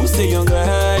bas. Ou c'est y'en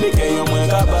grain, et qu'il y a moins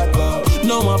qu'à battre.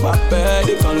 Non, m'a pas peur,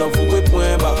 et quand l'on vous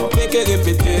répond, bah, paix qui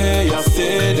répété,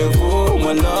 assez de beau,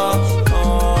 my love.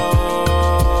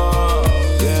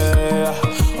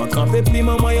 On trempe pli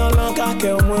maman y'en langue à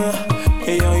cœur moi.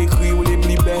 Ayant écrit ou les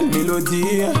plus belles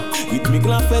mélodies. Rythmique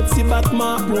la fête si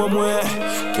battement pour moi.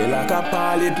 Qu'elle a qu'à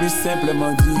parler plus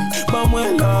simplement dit. Bah moi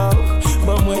love.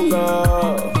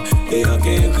 Ayant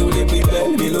écrit ou les plus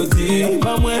belles mélodies.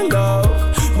 Bah moi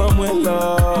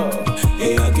love.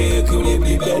 Ayant écrit ou les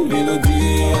plus belles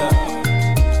mélodies.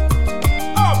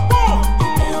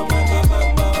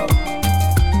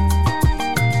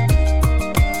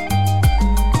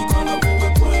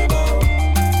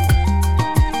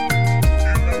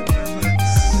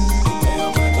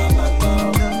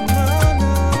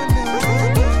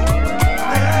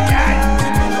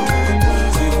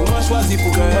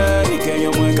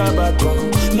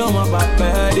 Non, m'a pas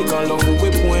peur, et quand l'on vous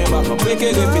point, bah, faut que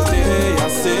répéter,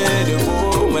 assez de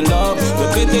beau, my love. De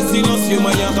traiter silencieux,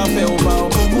 moi y'en qu'à faire au bas.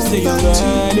 Vous c'est y'en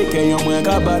grain, et qu'il y a moins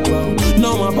qu'à battre.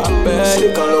 Non, m'a pas peur,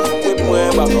 et quand l'on vous point,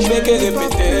 bah, faut que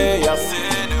répéter, assez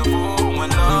de beau, my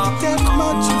love. Peut-être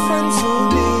m'as-tu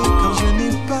friendzoné quand je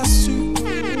n'ai pas su.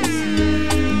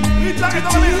 Les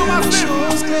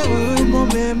choses clairement,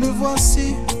 mais me voici.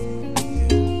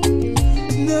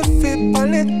 Ne fais pas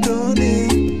l'étonner.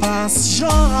 Passe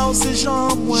genre ou c'est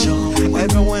genre moi.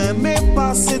 Elle veut mais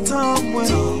pas c'est temps moi.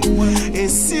 Et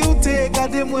si ou t'es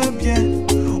gardé moins bien,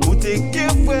 ou t'es que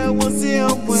frère ou c'est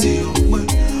un moi.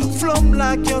 Flamme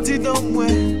là qui en dit dans moi.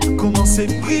 Comment c'est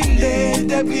brûler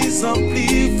des brises en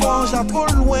pli fort. J'ai trop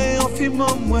loin en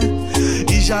filmant moi.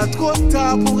 Et j'ai trop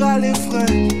tard pour aller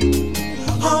frais.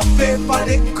 On peut pas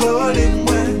décoller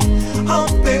moi. On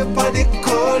peut pas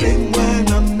décoller moi.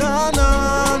 Non, non, non.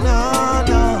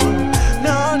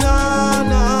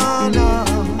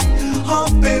 On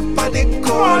peut pas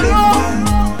décoller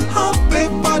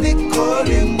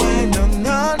moi, non,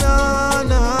 non, non,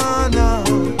 non,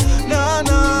 non,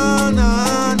 non,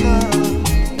 non.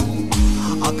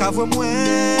 En cave moi,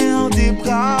 en des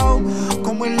bras,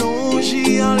 comme moi longe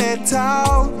en l'état.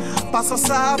 Passant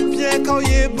ça bien quand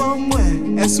y est bon moi,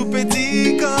 et sous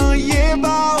petit quand y est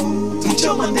bas. Tout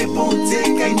le monde est bonté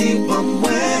quand y est bon moi,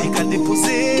 et quand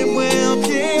déposer moi en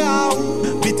pied out.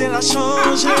 Vite la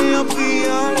changer en prix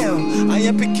en l'air,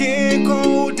 aïe péché qu'on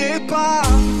au départ.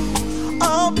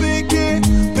 En péché,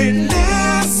 mais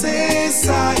laisser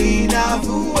ça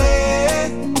inavoué.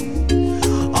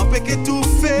 En péché tout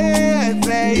fait,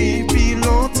 veille puis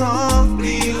longtemps.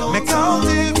 Mais quand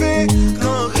t'es fait,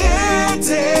 quand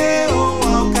rété, on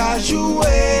a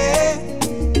joué.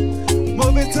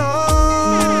 Mauvais temps,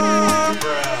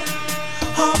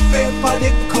 on peut pas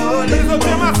décoller.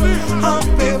 On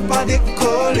peut pas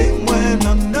décoller, moi,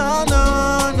 non, non,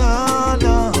 non,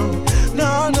 non,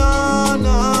 non, non,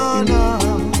 non, non,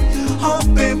 on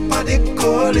peut pas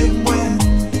décoller, moi,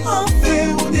 on fait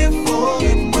ou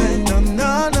dévorer, moi, non,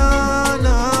 non, non,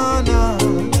 non,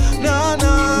 non,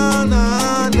 non,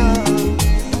 non, non,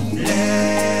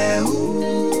 les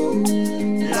ou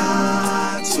la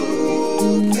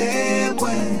soupe,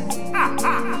 moi,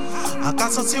 à qu'à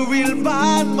sortir real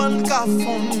bad man qu'a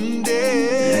fondé.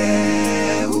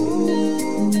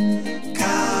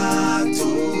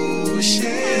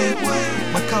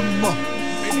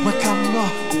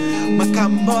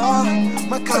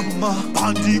 Macama,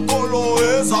 bandit colo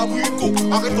et zabrico.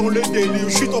 Arrêtons les délires,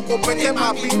 j'suis ton copain et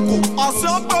ma bingo.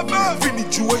 Ancien bébé, fini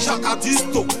de jouer chaque à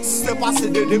disto. Si c'est pas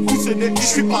CD, des coups, c'est des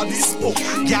j'suis pas dispo.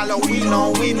 Gala, we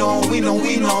know.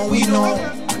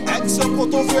 Ex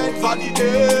quand on veut être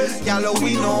validé. Gala,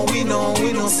 we know,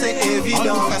 c'est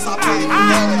évident. Fais ça payer, à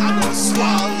nos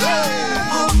soirées.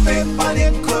 On fait pas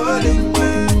décoller,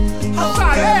 on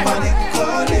fait pas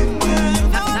décoller,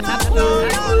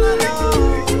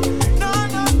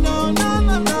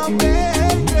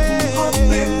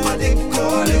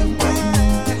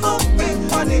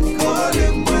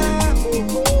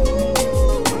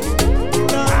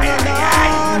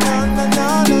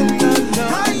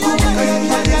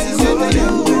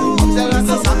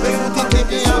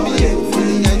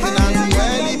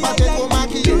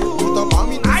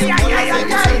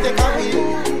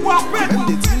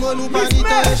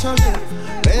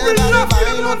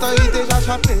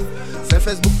 c'est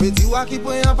Facebook petit ou qui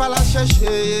peut pas la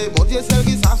chercher. Bon Dieu, celle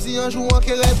qui savent si un jour on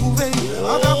qu'elle est trouvé.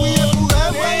 On va prier pour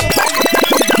elle.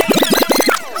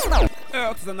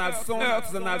 Artisanal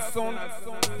son.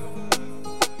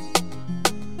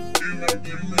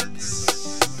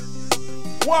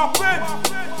 Wapet,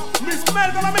 Miss Mel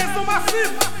dans la maison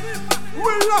massive.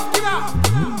 We love Killa.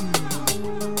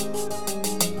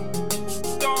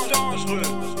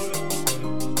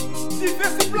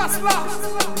 place là.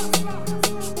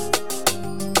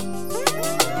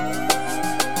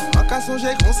 En cas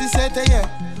songer comme si c'était hier.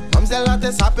 Mamzelle la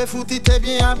tête sapée foutie, t'es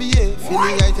bien habillée.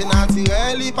 Feeling a été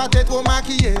naturel, il pas t'es trop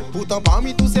maquillé. Pourtant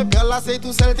parmi tous ces perles là, c'est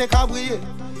tout seul t'es cabrié.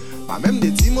 Pas même des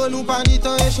petits mots, nous pas ni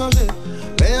temps échangé.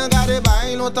 Les un gars de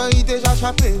bail, longtemps il déjà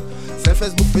échappé. C'est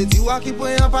Facebook petit ou qui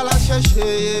pourrait pas la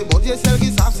chercher. Bon Dieu, celle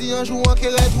qui savent si un jour on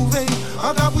qu'elle retrouver.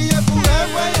 On va prier pour elle,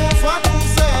 ouais, on fois tout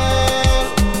seul.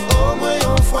 Au moins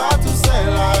on fois tout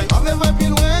seul. On veut voir plus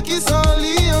loin qui sont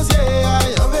liés.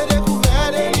 On veut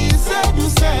découvrir des lycées du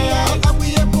ciel. On va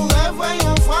prier pour elle, ouais,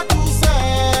 on fois tout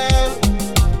seul.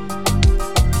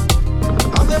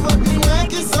 On veut voir plus loin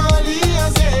qui sont liés.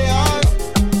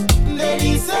 Des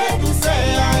lycées du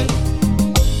ciel.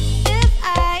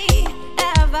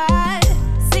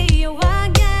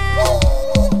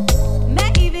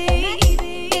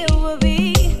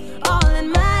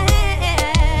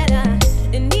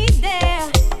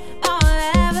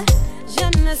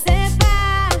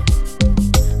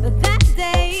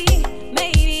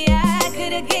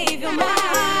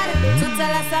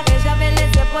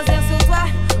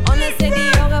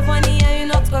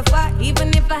 Even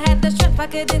if I had the strength, I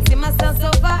couldn't see myself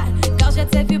so far. Quand je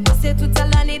t'ai vu passer toute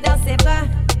l'année dans ses bras.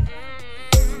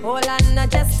 Hold on, now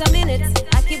just a minute.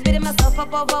 I keep beating myself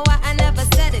up over why I never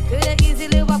said it. Could've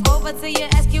easily walk over to you,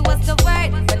 ask you what's the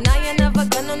word. But now you're never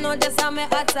gonna know just how my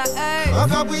heart's a hurt. On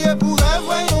va prier pour elle,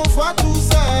 voyons fois tout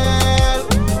seul.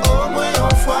 Au moins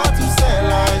on fois tout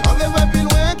seul. On veut voir plus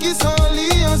loin qui sont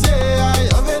liés.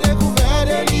 On veut découvrir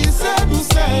des lycées du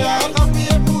ciel. On va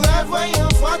prier pour elle, voyons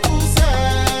fois tout seul.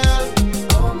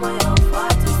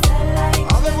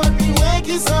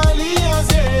 Qui sont liés,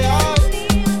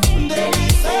 des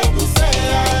lycées du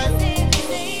ciel.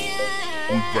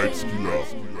 Kompl'x, Killa.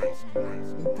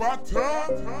 Ou pas tant.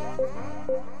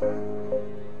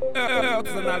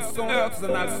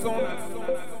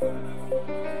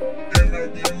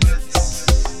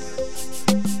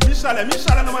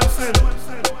 Michel, non man.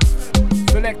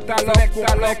 Selecta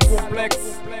l'or, Kompl'x.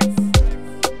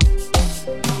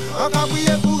 On va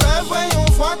prier pour elle, voyons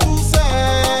fois tout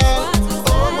seul. Au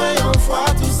moins on fois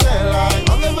tout seul.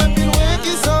 On veut voir plus loin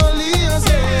qui sont liés.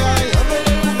 On veut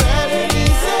découvrir des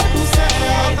lycées du ciel.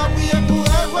 On va prier pour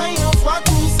elle, voyons fois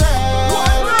tout seul.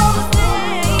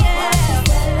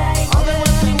 On veut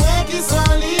voir plus loin qui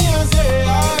sont liés.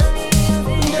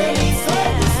 Des lycées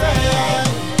du ciel.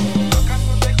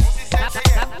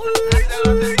 Ça brûle.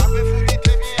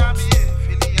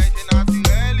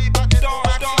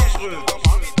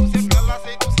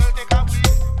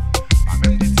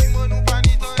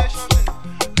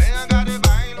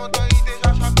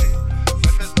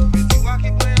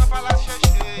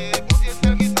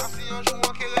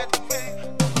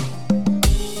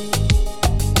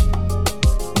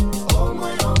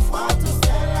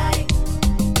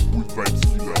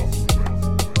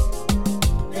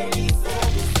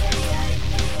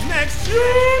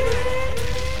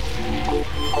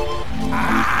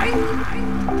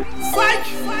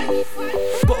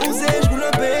 Posé, j'roule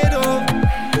un pédo.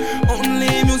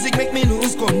 Only music make me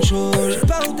lose control. J'sais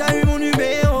pas où t'as eu mon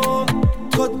numéro.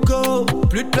 Trop de go,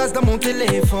 plus de place dans mon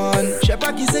téléphone. J'sais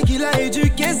pas qui c'est qui l'a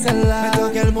éduqué celle-là. Mais tant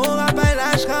qu'elle m'aura pas, elle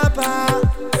lâchera pas.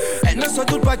 Elle ne se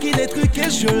doute pas qu'il est truqué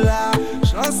ce jeu-là.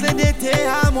 J'lance les DT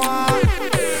à moi.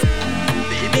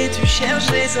 Bébé, tu cherches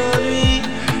les ennuis.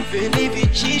 Venez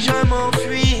vite, je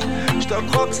m'enfuis. J'te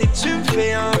crois que c'est que tu me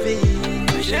fais envie.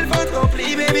 J'ai le ventre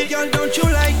rempli, baby girl, don't you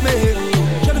like me?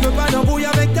 Je ne veux pas d'embrouille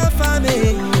avec ta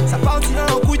famille. Ça partira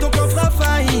en couille, ton plan fera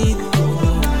faillite.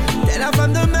 T'es la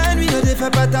femme de ma nuit, ne défais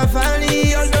pas ta valise.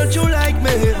 Girl, don't you like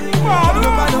me? Je ne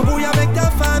veux pas d'embrouille avec ta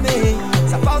famille.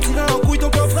 Ça partira en couille, ton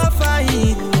plan fera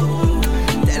faillite.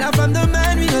 T'es la femme de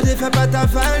ma nuit, ne défais pas ta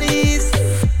valise.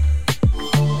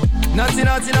 Naughty,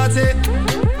 naughty, naughty.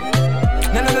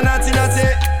 Naughty, naughty.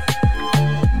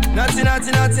 Naughty,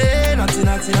 naughty, naughty, naughty,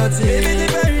 naughty, naughty. Bébé,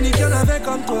 t'es pas unique, y'en avait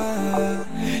comme toi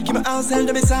qui me harcèle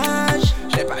de messages.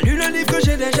 J'ai pas lu le livre que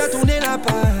j'ai déjà tourné la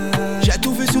page. J'ai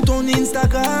tout vu sur ton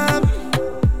Instagram.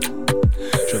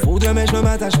 Je voudrais mais je ne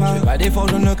m'attache pas. Je fais pas d'efforts,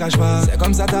 je ne le cache pas. C'est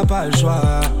comme ça, t'as pas le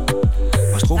choix.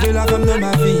 Moi je trouverai la femme de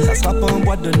ma vie. Ça sera pas en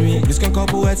boîte de nuit. Plus qu'un corps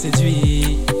pour être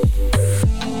séduit.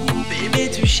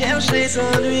 Bébé, tu cherches les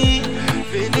ennuis.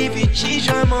 Venez vite,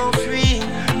 je m'enfuis.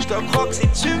 J'te crois que si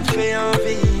tu me fais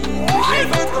envie. J'ai le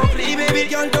ventre rempli, baby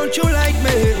girl, don't you like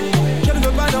me? Je ne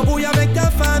veux pas d'embrouille avec ta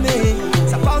famille.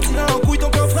 Ça partira en couille, ton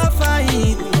plan fera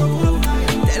faillite.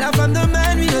 T'es la femme de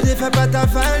ma nuit, ne défais pas ta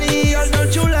valise. Girl,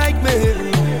 don't you like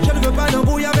me? Je ne veux pas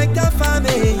d'embrouille avec ta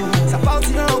famille. Ça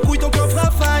partira en couille, ton plan fera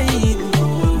faillite.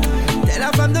 T'es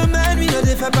la femme de ma nuit, ne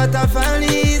défais pas ta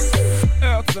valise.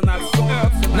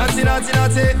 naughty,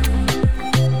 naughty.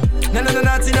 No, no, no,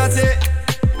 naughty, naughty.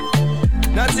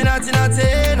 Naughty, naughty, naughty,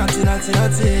 naughty, naughty,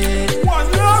 naughty.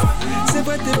 C'est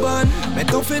vrai t'es bonne, mais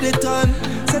t'en fais des tonnes.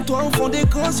 C'est toi au fond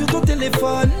d'écran sur ton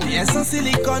téléphone. Bien sans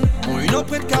silicone, ont une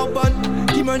empreinte carbone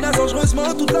qui menace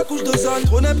dangereusement toute la couche d'ozone.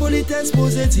 Trop d'impolitesse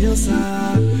posée dire ça,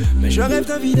 mais je rêve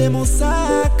de vider mon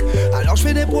sac. Alors je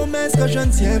fais des promesses que je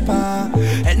ne tiens pas.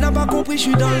 Elle n'a pas compris, je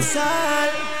suis dans le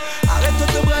sale. Arrête de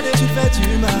te brader, tu te fais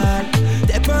du mal.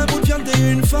 T'es pas un bout de viande, t'es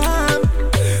une femme.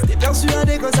 T'es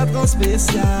persuadé que ça te rend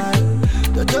spécial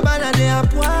de te balader à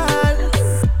poil.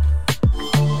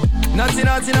 Naughty,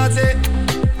 naughty, naughty.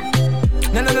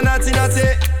 No, no, no, naughty, naughty.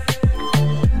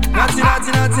 Naughty,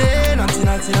 naughty, naughty. Naughty,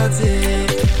 naughty, naughty.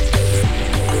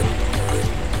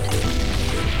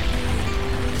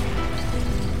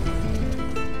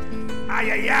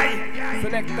 Aïe, aïe, aïe.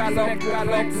 Select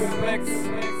Kompl'x.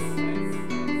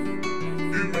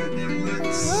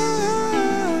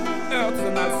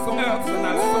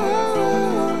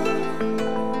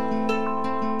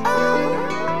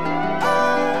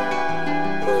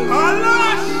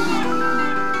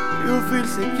 You feel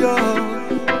secure.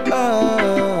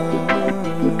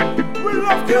 We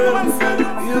love Keros-n.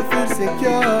 You feel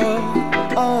secure.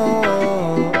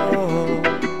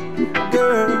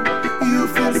 Girl, you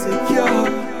feel secure.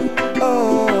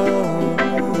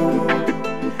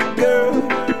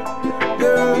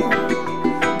 Girl,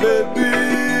 baby.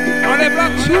 On est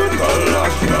black shoot.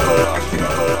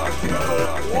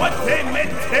 What they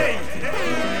maintain.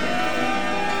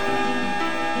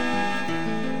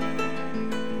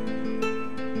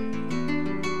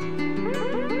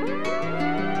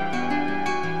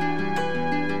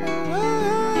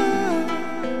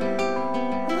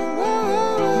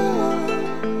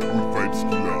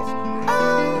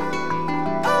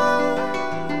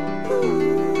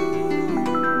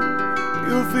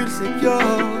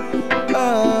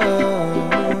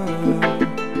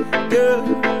 Girl,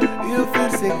 you feel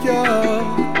secure.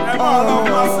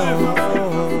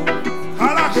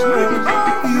 Girl,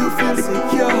 you feel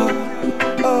secure.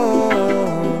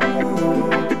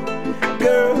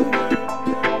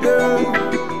 Girl,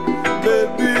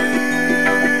 baby.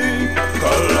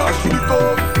 Kalash, Nico.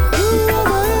 You are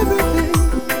my everything,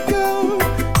 girl.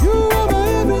 You are my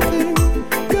everything,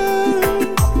 girl.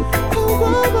 Oh,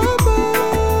 Guapa.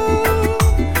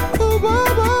 Oh,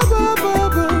 Guapa.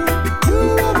 You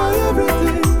are my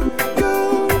everything,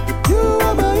 girl. You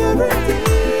are my everything.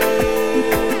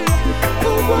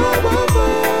 Oh, Guapa.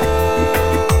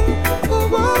 Oh,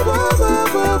 Guapa.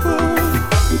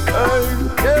 Hey,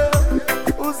 yeah.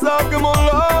 Vous savez que mon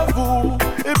love vous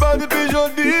et pas depuis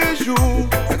joli jour.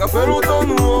 Ça qu'a fait longtemps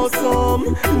nous ensemble.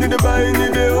 Ni de bail ni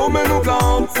de haut mais nous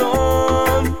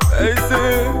qu'ensemble. Hey,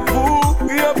 c'est vous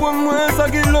qui apprenez moi ça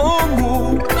qui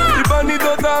l'amour. Ni pas ni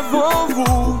d'autres avant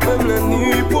vous. Même les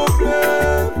ni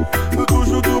problème. Nous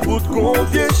toujours tout bout de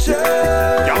confier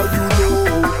cher. Car you know,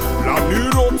 la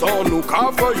nuit longtemps nous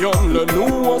cafayons. Le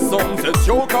nous ensemble c'est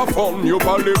sûr qu'à fond. Yo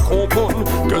pas les comprendre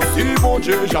que si bon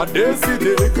Dieu j'ai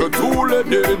décidé que tous les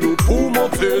deux nous pour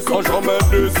monter sans jamais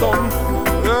descendre.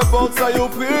 N'importe ça yo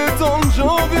prétend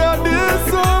janvier à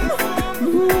décembre.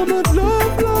 Nous en mode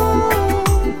love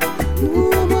love. Nous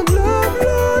en mode love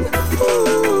love.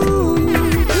 Ooh. You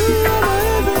are my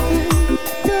everything,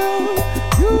 girl.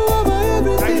 You are my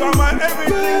everything. You are my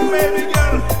everything, baby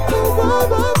girl. Oh,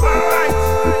 Baba.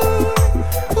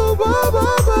 Oh, Baba.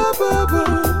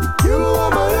 You are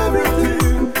my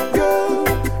everything, girl.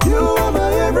 You are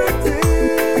my everything.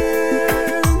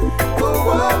 Oh,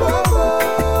 Baba.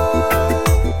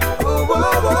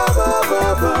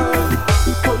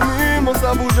 Mon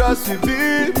ça bouge à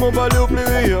suivi, mon balai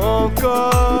oublié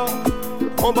encore.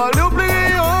 Mon balai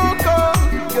oublié encore,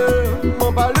 yeah.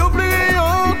 Mon balai oublié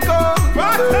encore,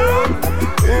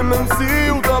 yeah. Et même si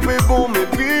on tape bon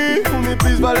mépris, on est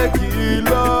plus valet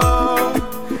Killa.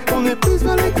 On est plus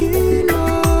valet Killa.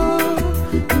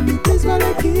 On est plus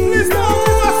valet Killa.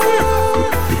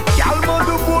 Calme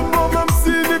de bout, même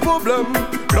si des problèmes.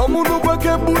 L'amour nous pas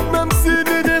qu'un bout, même si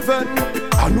des déveines.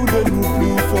 A nous de nous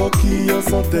plus fort qui en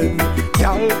centaines.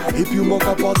 Cal, et puis moi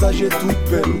qu'à partager toute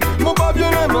peine. Mon pas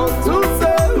bien aimant tout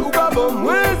seul. Ou pas bon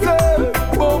moi seul.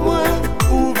 Bon moi,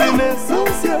 ou bien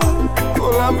essentiel.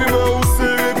 On l'a vu mais on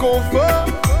s'est réconfort.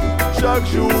 Chaque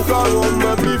jour car on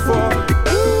m'a plus fort.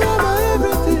 You are my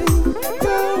everything,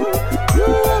 girl. You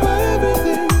are my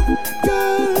everything,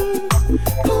 girl.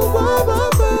 Oh, Baba.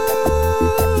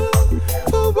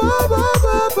 Oh, Baba.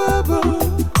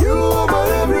 You are my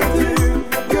everything,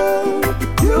 girl.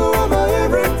 You are my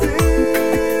everything.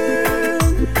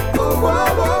 Oh,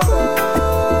 Baba.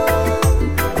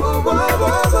 Oh,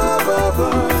 Baba.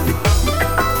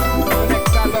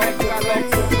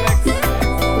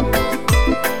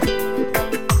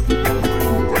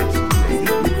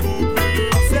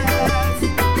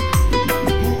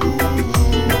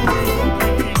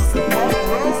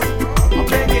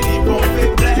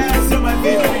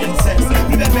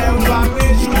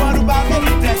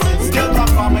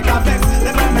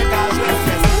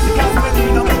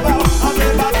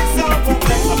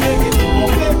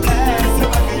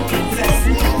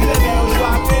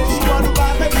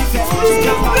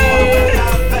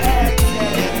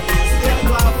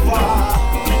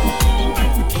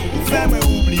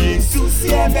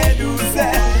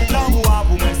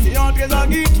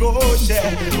 crochet.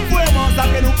 Vraiment ça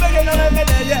que nous payons dans le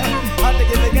médaillé. Ante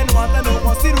que nous entendons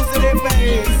qu'on s'y nous c'est des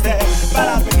frères. Pas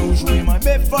la peine nous jouer moi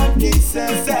mes femmes qui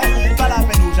sincères. Pas la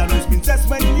peine nous jaloux princesse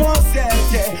mais nous on sait.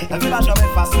 La vie va jamais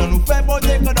facile nous fait bon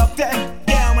des conducteurs.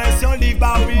 Bien moi si on lit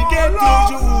bah oui qu'est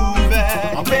toujours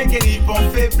ouvert. En fait qu'il y bon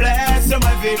faiblesse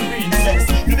moi veux princesse.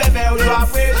 Le bébé au doigt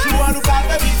après joue nous pas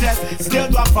de vitesse. Si on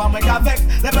doit faire avec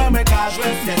les mêmes cas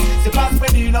jouer c'est pas se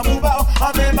pédir dans mon bas.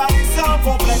 On veut pas sans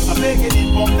complexe. En fait qu'il y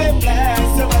bon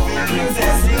faiblesse moi veux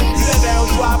princesse. Le bébé au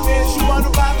doigt après joue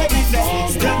nous pas de vitesse.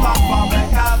 Si on doit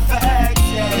faire avec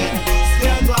si on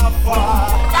doit faire.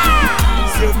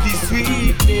 Silky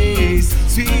sweetness,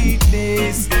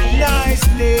 sweetness,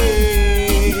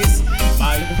 niceness,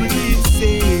 my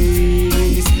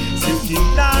princess. Silky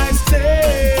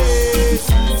niceness,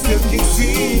 silky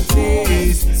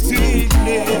sweetness,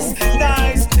 sweetness,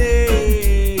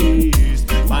 niceness,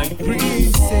 my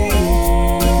princess.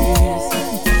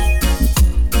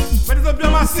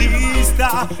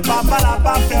 Sista, papa la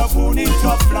pas faire pour nous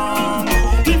top plan.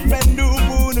 Il fait nous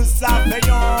pour nous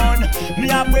savoir. Mais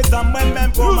à présent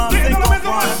moi-même commencer à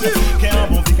comprendre qu'un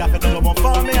bon fille qui a fait un bon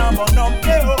femme et un bon homme.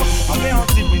 On met un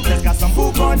petit princesse qui a son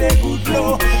bouc en des gouttes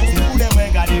d'eau. Si vous voulez me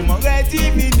regarder, mon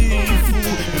rédimini fou.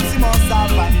 Même si mon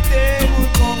savanité vous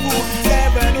concourt,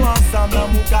 lève-nous ensemble dans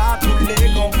mon cas tous les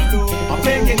complots. En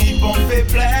fait qu'il y a bon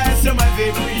faiblesse, je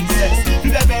m'avais princesse. Tu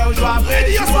devais au joie après,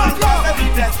 je vois encore la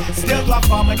vitesse. Si tu dois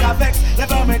faire mes cavex,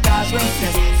 lève mes cas, je m'aime.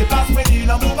 C'est pas ce que dit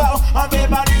l'amour, on veut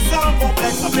pas du sang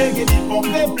complexe. En fait qu'il y a bon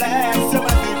faiblesse, je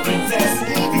m'avais princesse.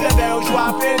 Tu devais au joie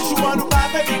après, je vois nous pas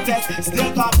de vitesse. Si tu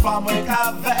dois faire mes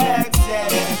cavex, si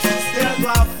tu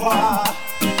dois faire.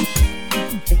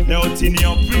 No tini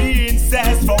en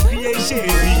princess, faut crier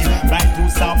chérie. Like tout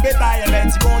ça, bétail, mais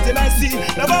tu bon Dieu merci.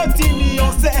 Le bon tini,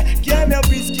 on sait qui aime le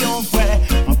plus qui on fait.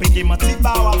 On peut qu'il m'en tire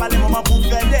pas, on va pas les moments pour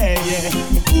faire derrière.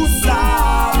 Tout ça,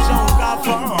 j'en garde.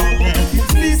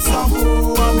 Listen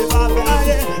pour, on peut pas faire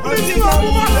aller. On dit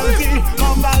qu'on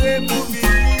on va pour vivre.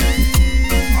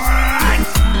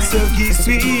 So qui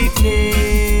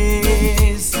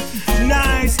sweetness,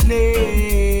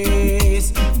 niceness,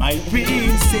 my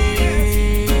princess.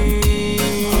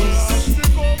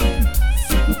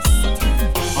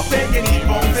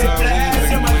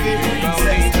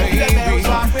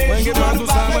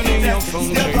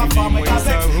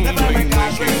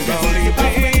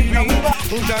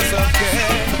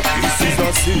 Ici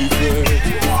un secret,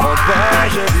 en bas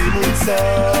j'ai dit mon ça.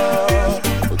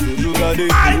 Faut toujours garder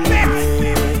tout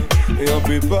et on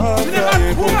peut pas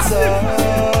faire comme ça.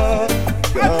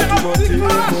 Car tout mon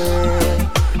témoin,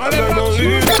 avec dans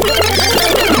l'île.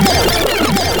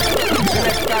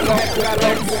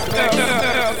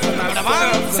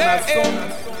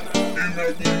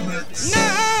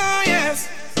 Now, yes.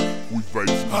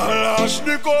 Kalash,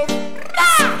 Nico.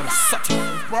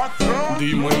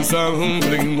 Dis-moi ça,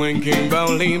 Mwen qui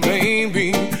parle,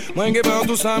 baby. Mwen qui parle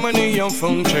tout ça, mani en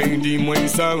fontaine. Dis-moi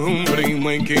ça,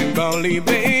 Mwen qui parle,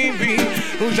 baby.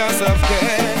 Ou j'en savais que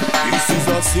ici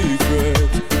un secret,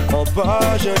 en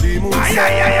bas j'ai dit mon ça.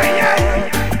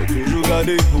 Faut toujours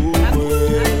garder pour moi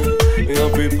et on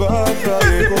peut pas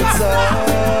faire comme ça.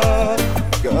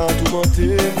 Car tout mon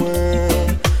témoin,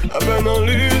 avec dans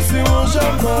l'île c'est mon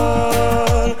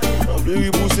jamal. On lui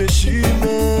pour ses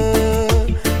chimères.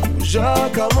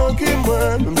 Jacques a manqué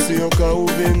moi, même si on cas où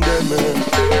vient demain.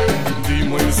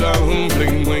 Dis-moi ça,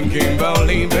 Mwen qui parle,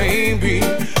 baby.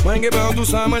 Mwen qui parle tout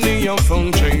ça, mani en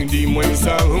fontaine. Dis-moi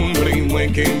ça,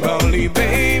 Mwen qui parle,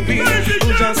 baby.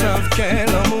 Ou j'en savais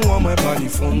que l'amour n'a pas de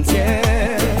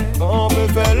frontières. On peut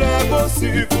faire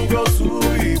l'impossible pour qu'on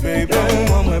sourie, baby.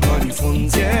 L'amour n'a pas de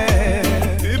frontières.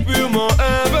 C'est purement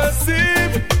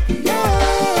invincible.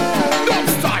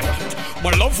 My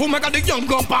love for me got the young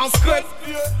girl pass great.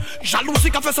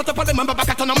 Jalousie qu'a fait ça te pas de même pas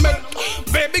qu'à t'en amener.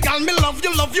 Baby girl me love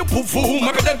you poufou.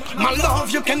 My dead, my love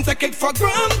you can't take it for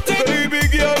granted. Baby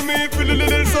girl me feel a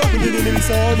little sound.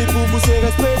 Les poufou c'est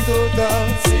respect total.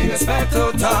 C'est respect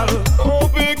total. On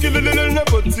peut qu'il le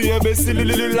n'importe qui imbécile.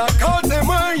 La côte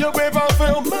moi yo peux pas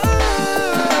faire mal.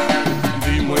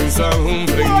 Dis-moi ça,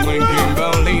 Mwen qui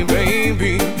parle,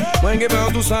 baby. Mwen qui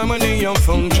parle tout ça, mani en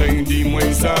fontaine. Dis-moi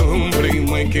ça,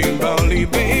 Mwen qui parle,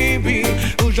 baby.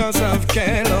 Ou j'en savais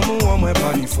que l'amour n'a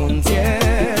pas de frontières.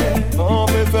 On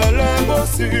peut faire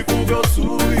l'impossible pour qu'on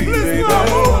sourie, baby.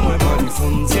 L'amour n'a pas de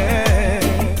frontières.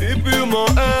 C'est purement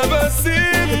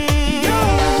invincible.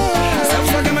 C'est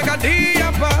ça que m'a dit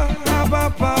à pas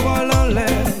parole en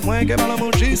l'air. Mwen qui parle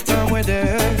mon juste à moi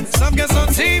d'air. Sauf que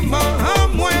sentiment à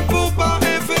moi pour pas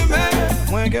éphémère.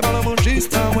 Mwen qui parle mon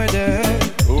juste à moi d'air.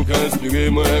 Aucun inspiré,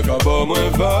 moi, qu'à bas, moi,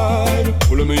 vibe.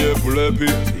 Pour le meilleur, pour le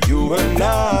pire, c'est you and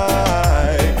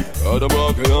I.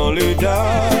 que on les die,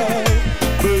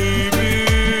 baby.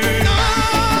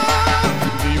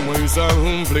 Dis-moi ça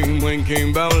rempli, moi qui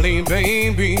m'balli,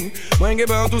 baby. Moi qui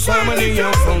parle tout ça, moi qui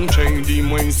en fontaine.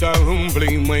 Dis-moi ça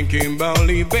rempli, moi qui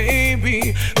m'balli,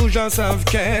 baby. Où j'en savent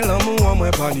quel amour,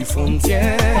 moi pas de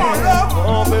frontières.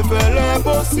 On peut faire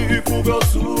l'impossible pour qu'on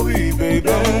sourie, baby.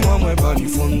 Moi pas de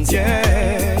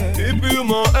frontières. C'est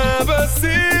purement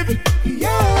invincible. Yeah.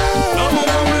 Moi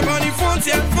pas de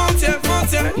frontières,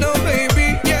 frontières, no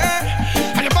baby, yeah.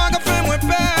 Allez pas qu'à faire moi peur.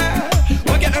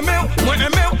 Moi qui aime, même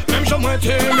j'en moi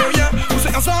t'aime, yeah. Vous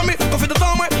c'est ensemble, qu'on fait de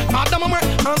temps, moi, madame, moi,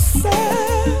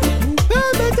 ensemble.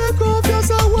 Bébé, t'as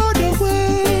confiance à moi de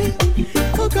way.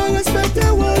 Faut qu'on respecte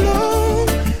Wallo.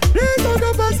 Les temps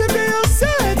qu'on passe, c'est bien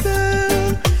enceinte.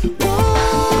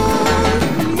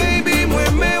 Baby, moi,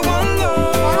 mais Wallo.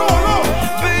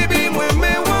 Baby, moi,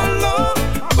 mais Wallo.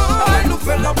 Bon, nous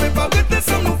fait la prépa, rester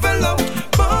sans nous faire là.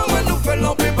 Bon, nous fait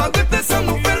la prépa, rester sans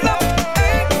nous faire là.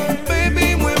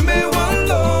 Baby, moi, mais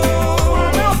Wallo.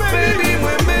 Baby,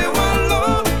 moi, mais Wallo.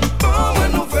 Bon,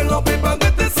 nous fait la prépa,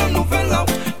 rester sans nous faire là.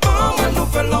 Bon, nous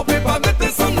fait la prépa,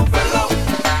 rester sans nous faire là.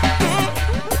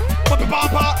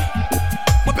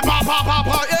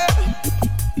 Papa, yeah.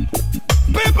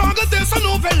 Prépa, rester sans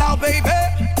nous faire là, baby.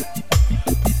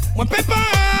 Moi, prépa.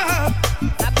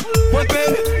 Moi,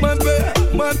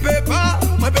 prépa.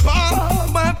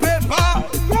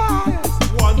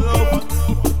 One love.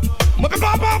 Moi,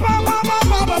 prépa,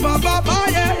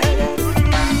 yeah.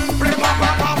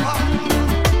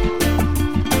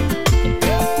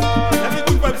 Y'a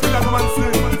qui pas la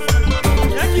romancine.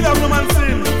 Y'a qui la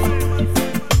romancine.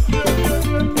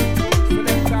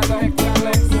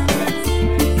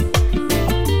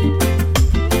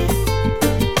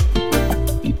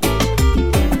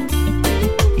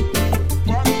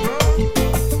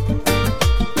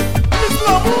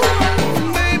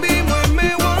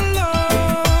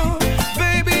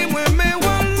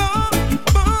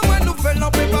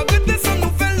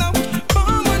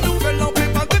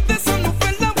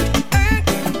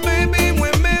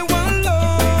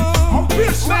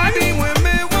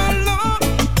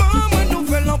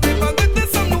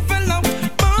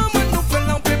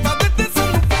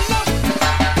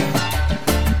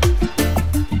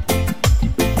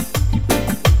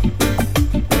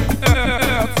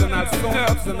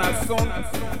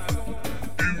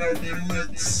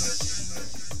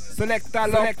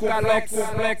 Select,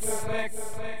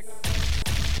 Kompl'x.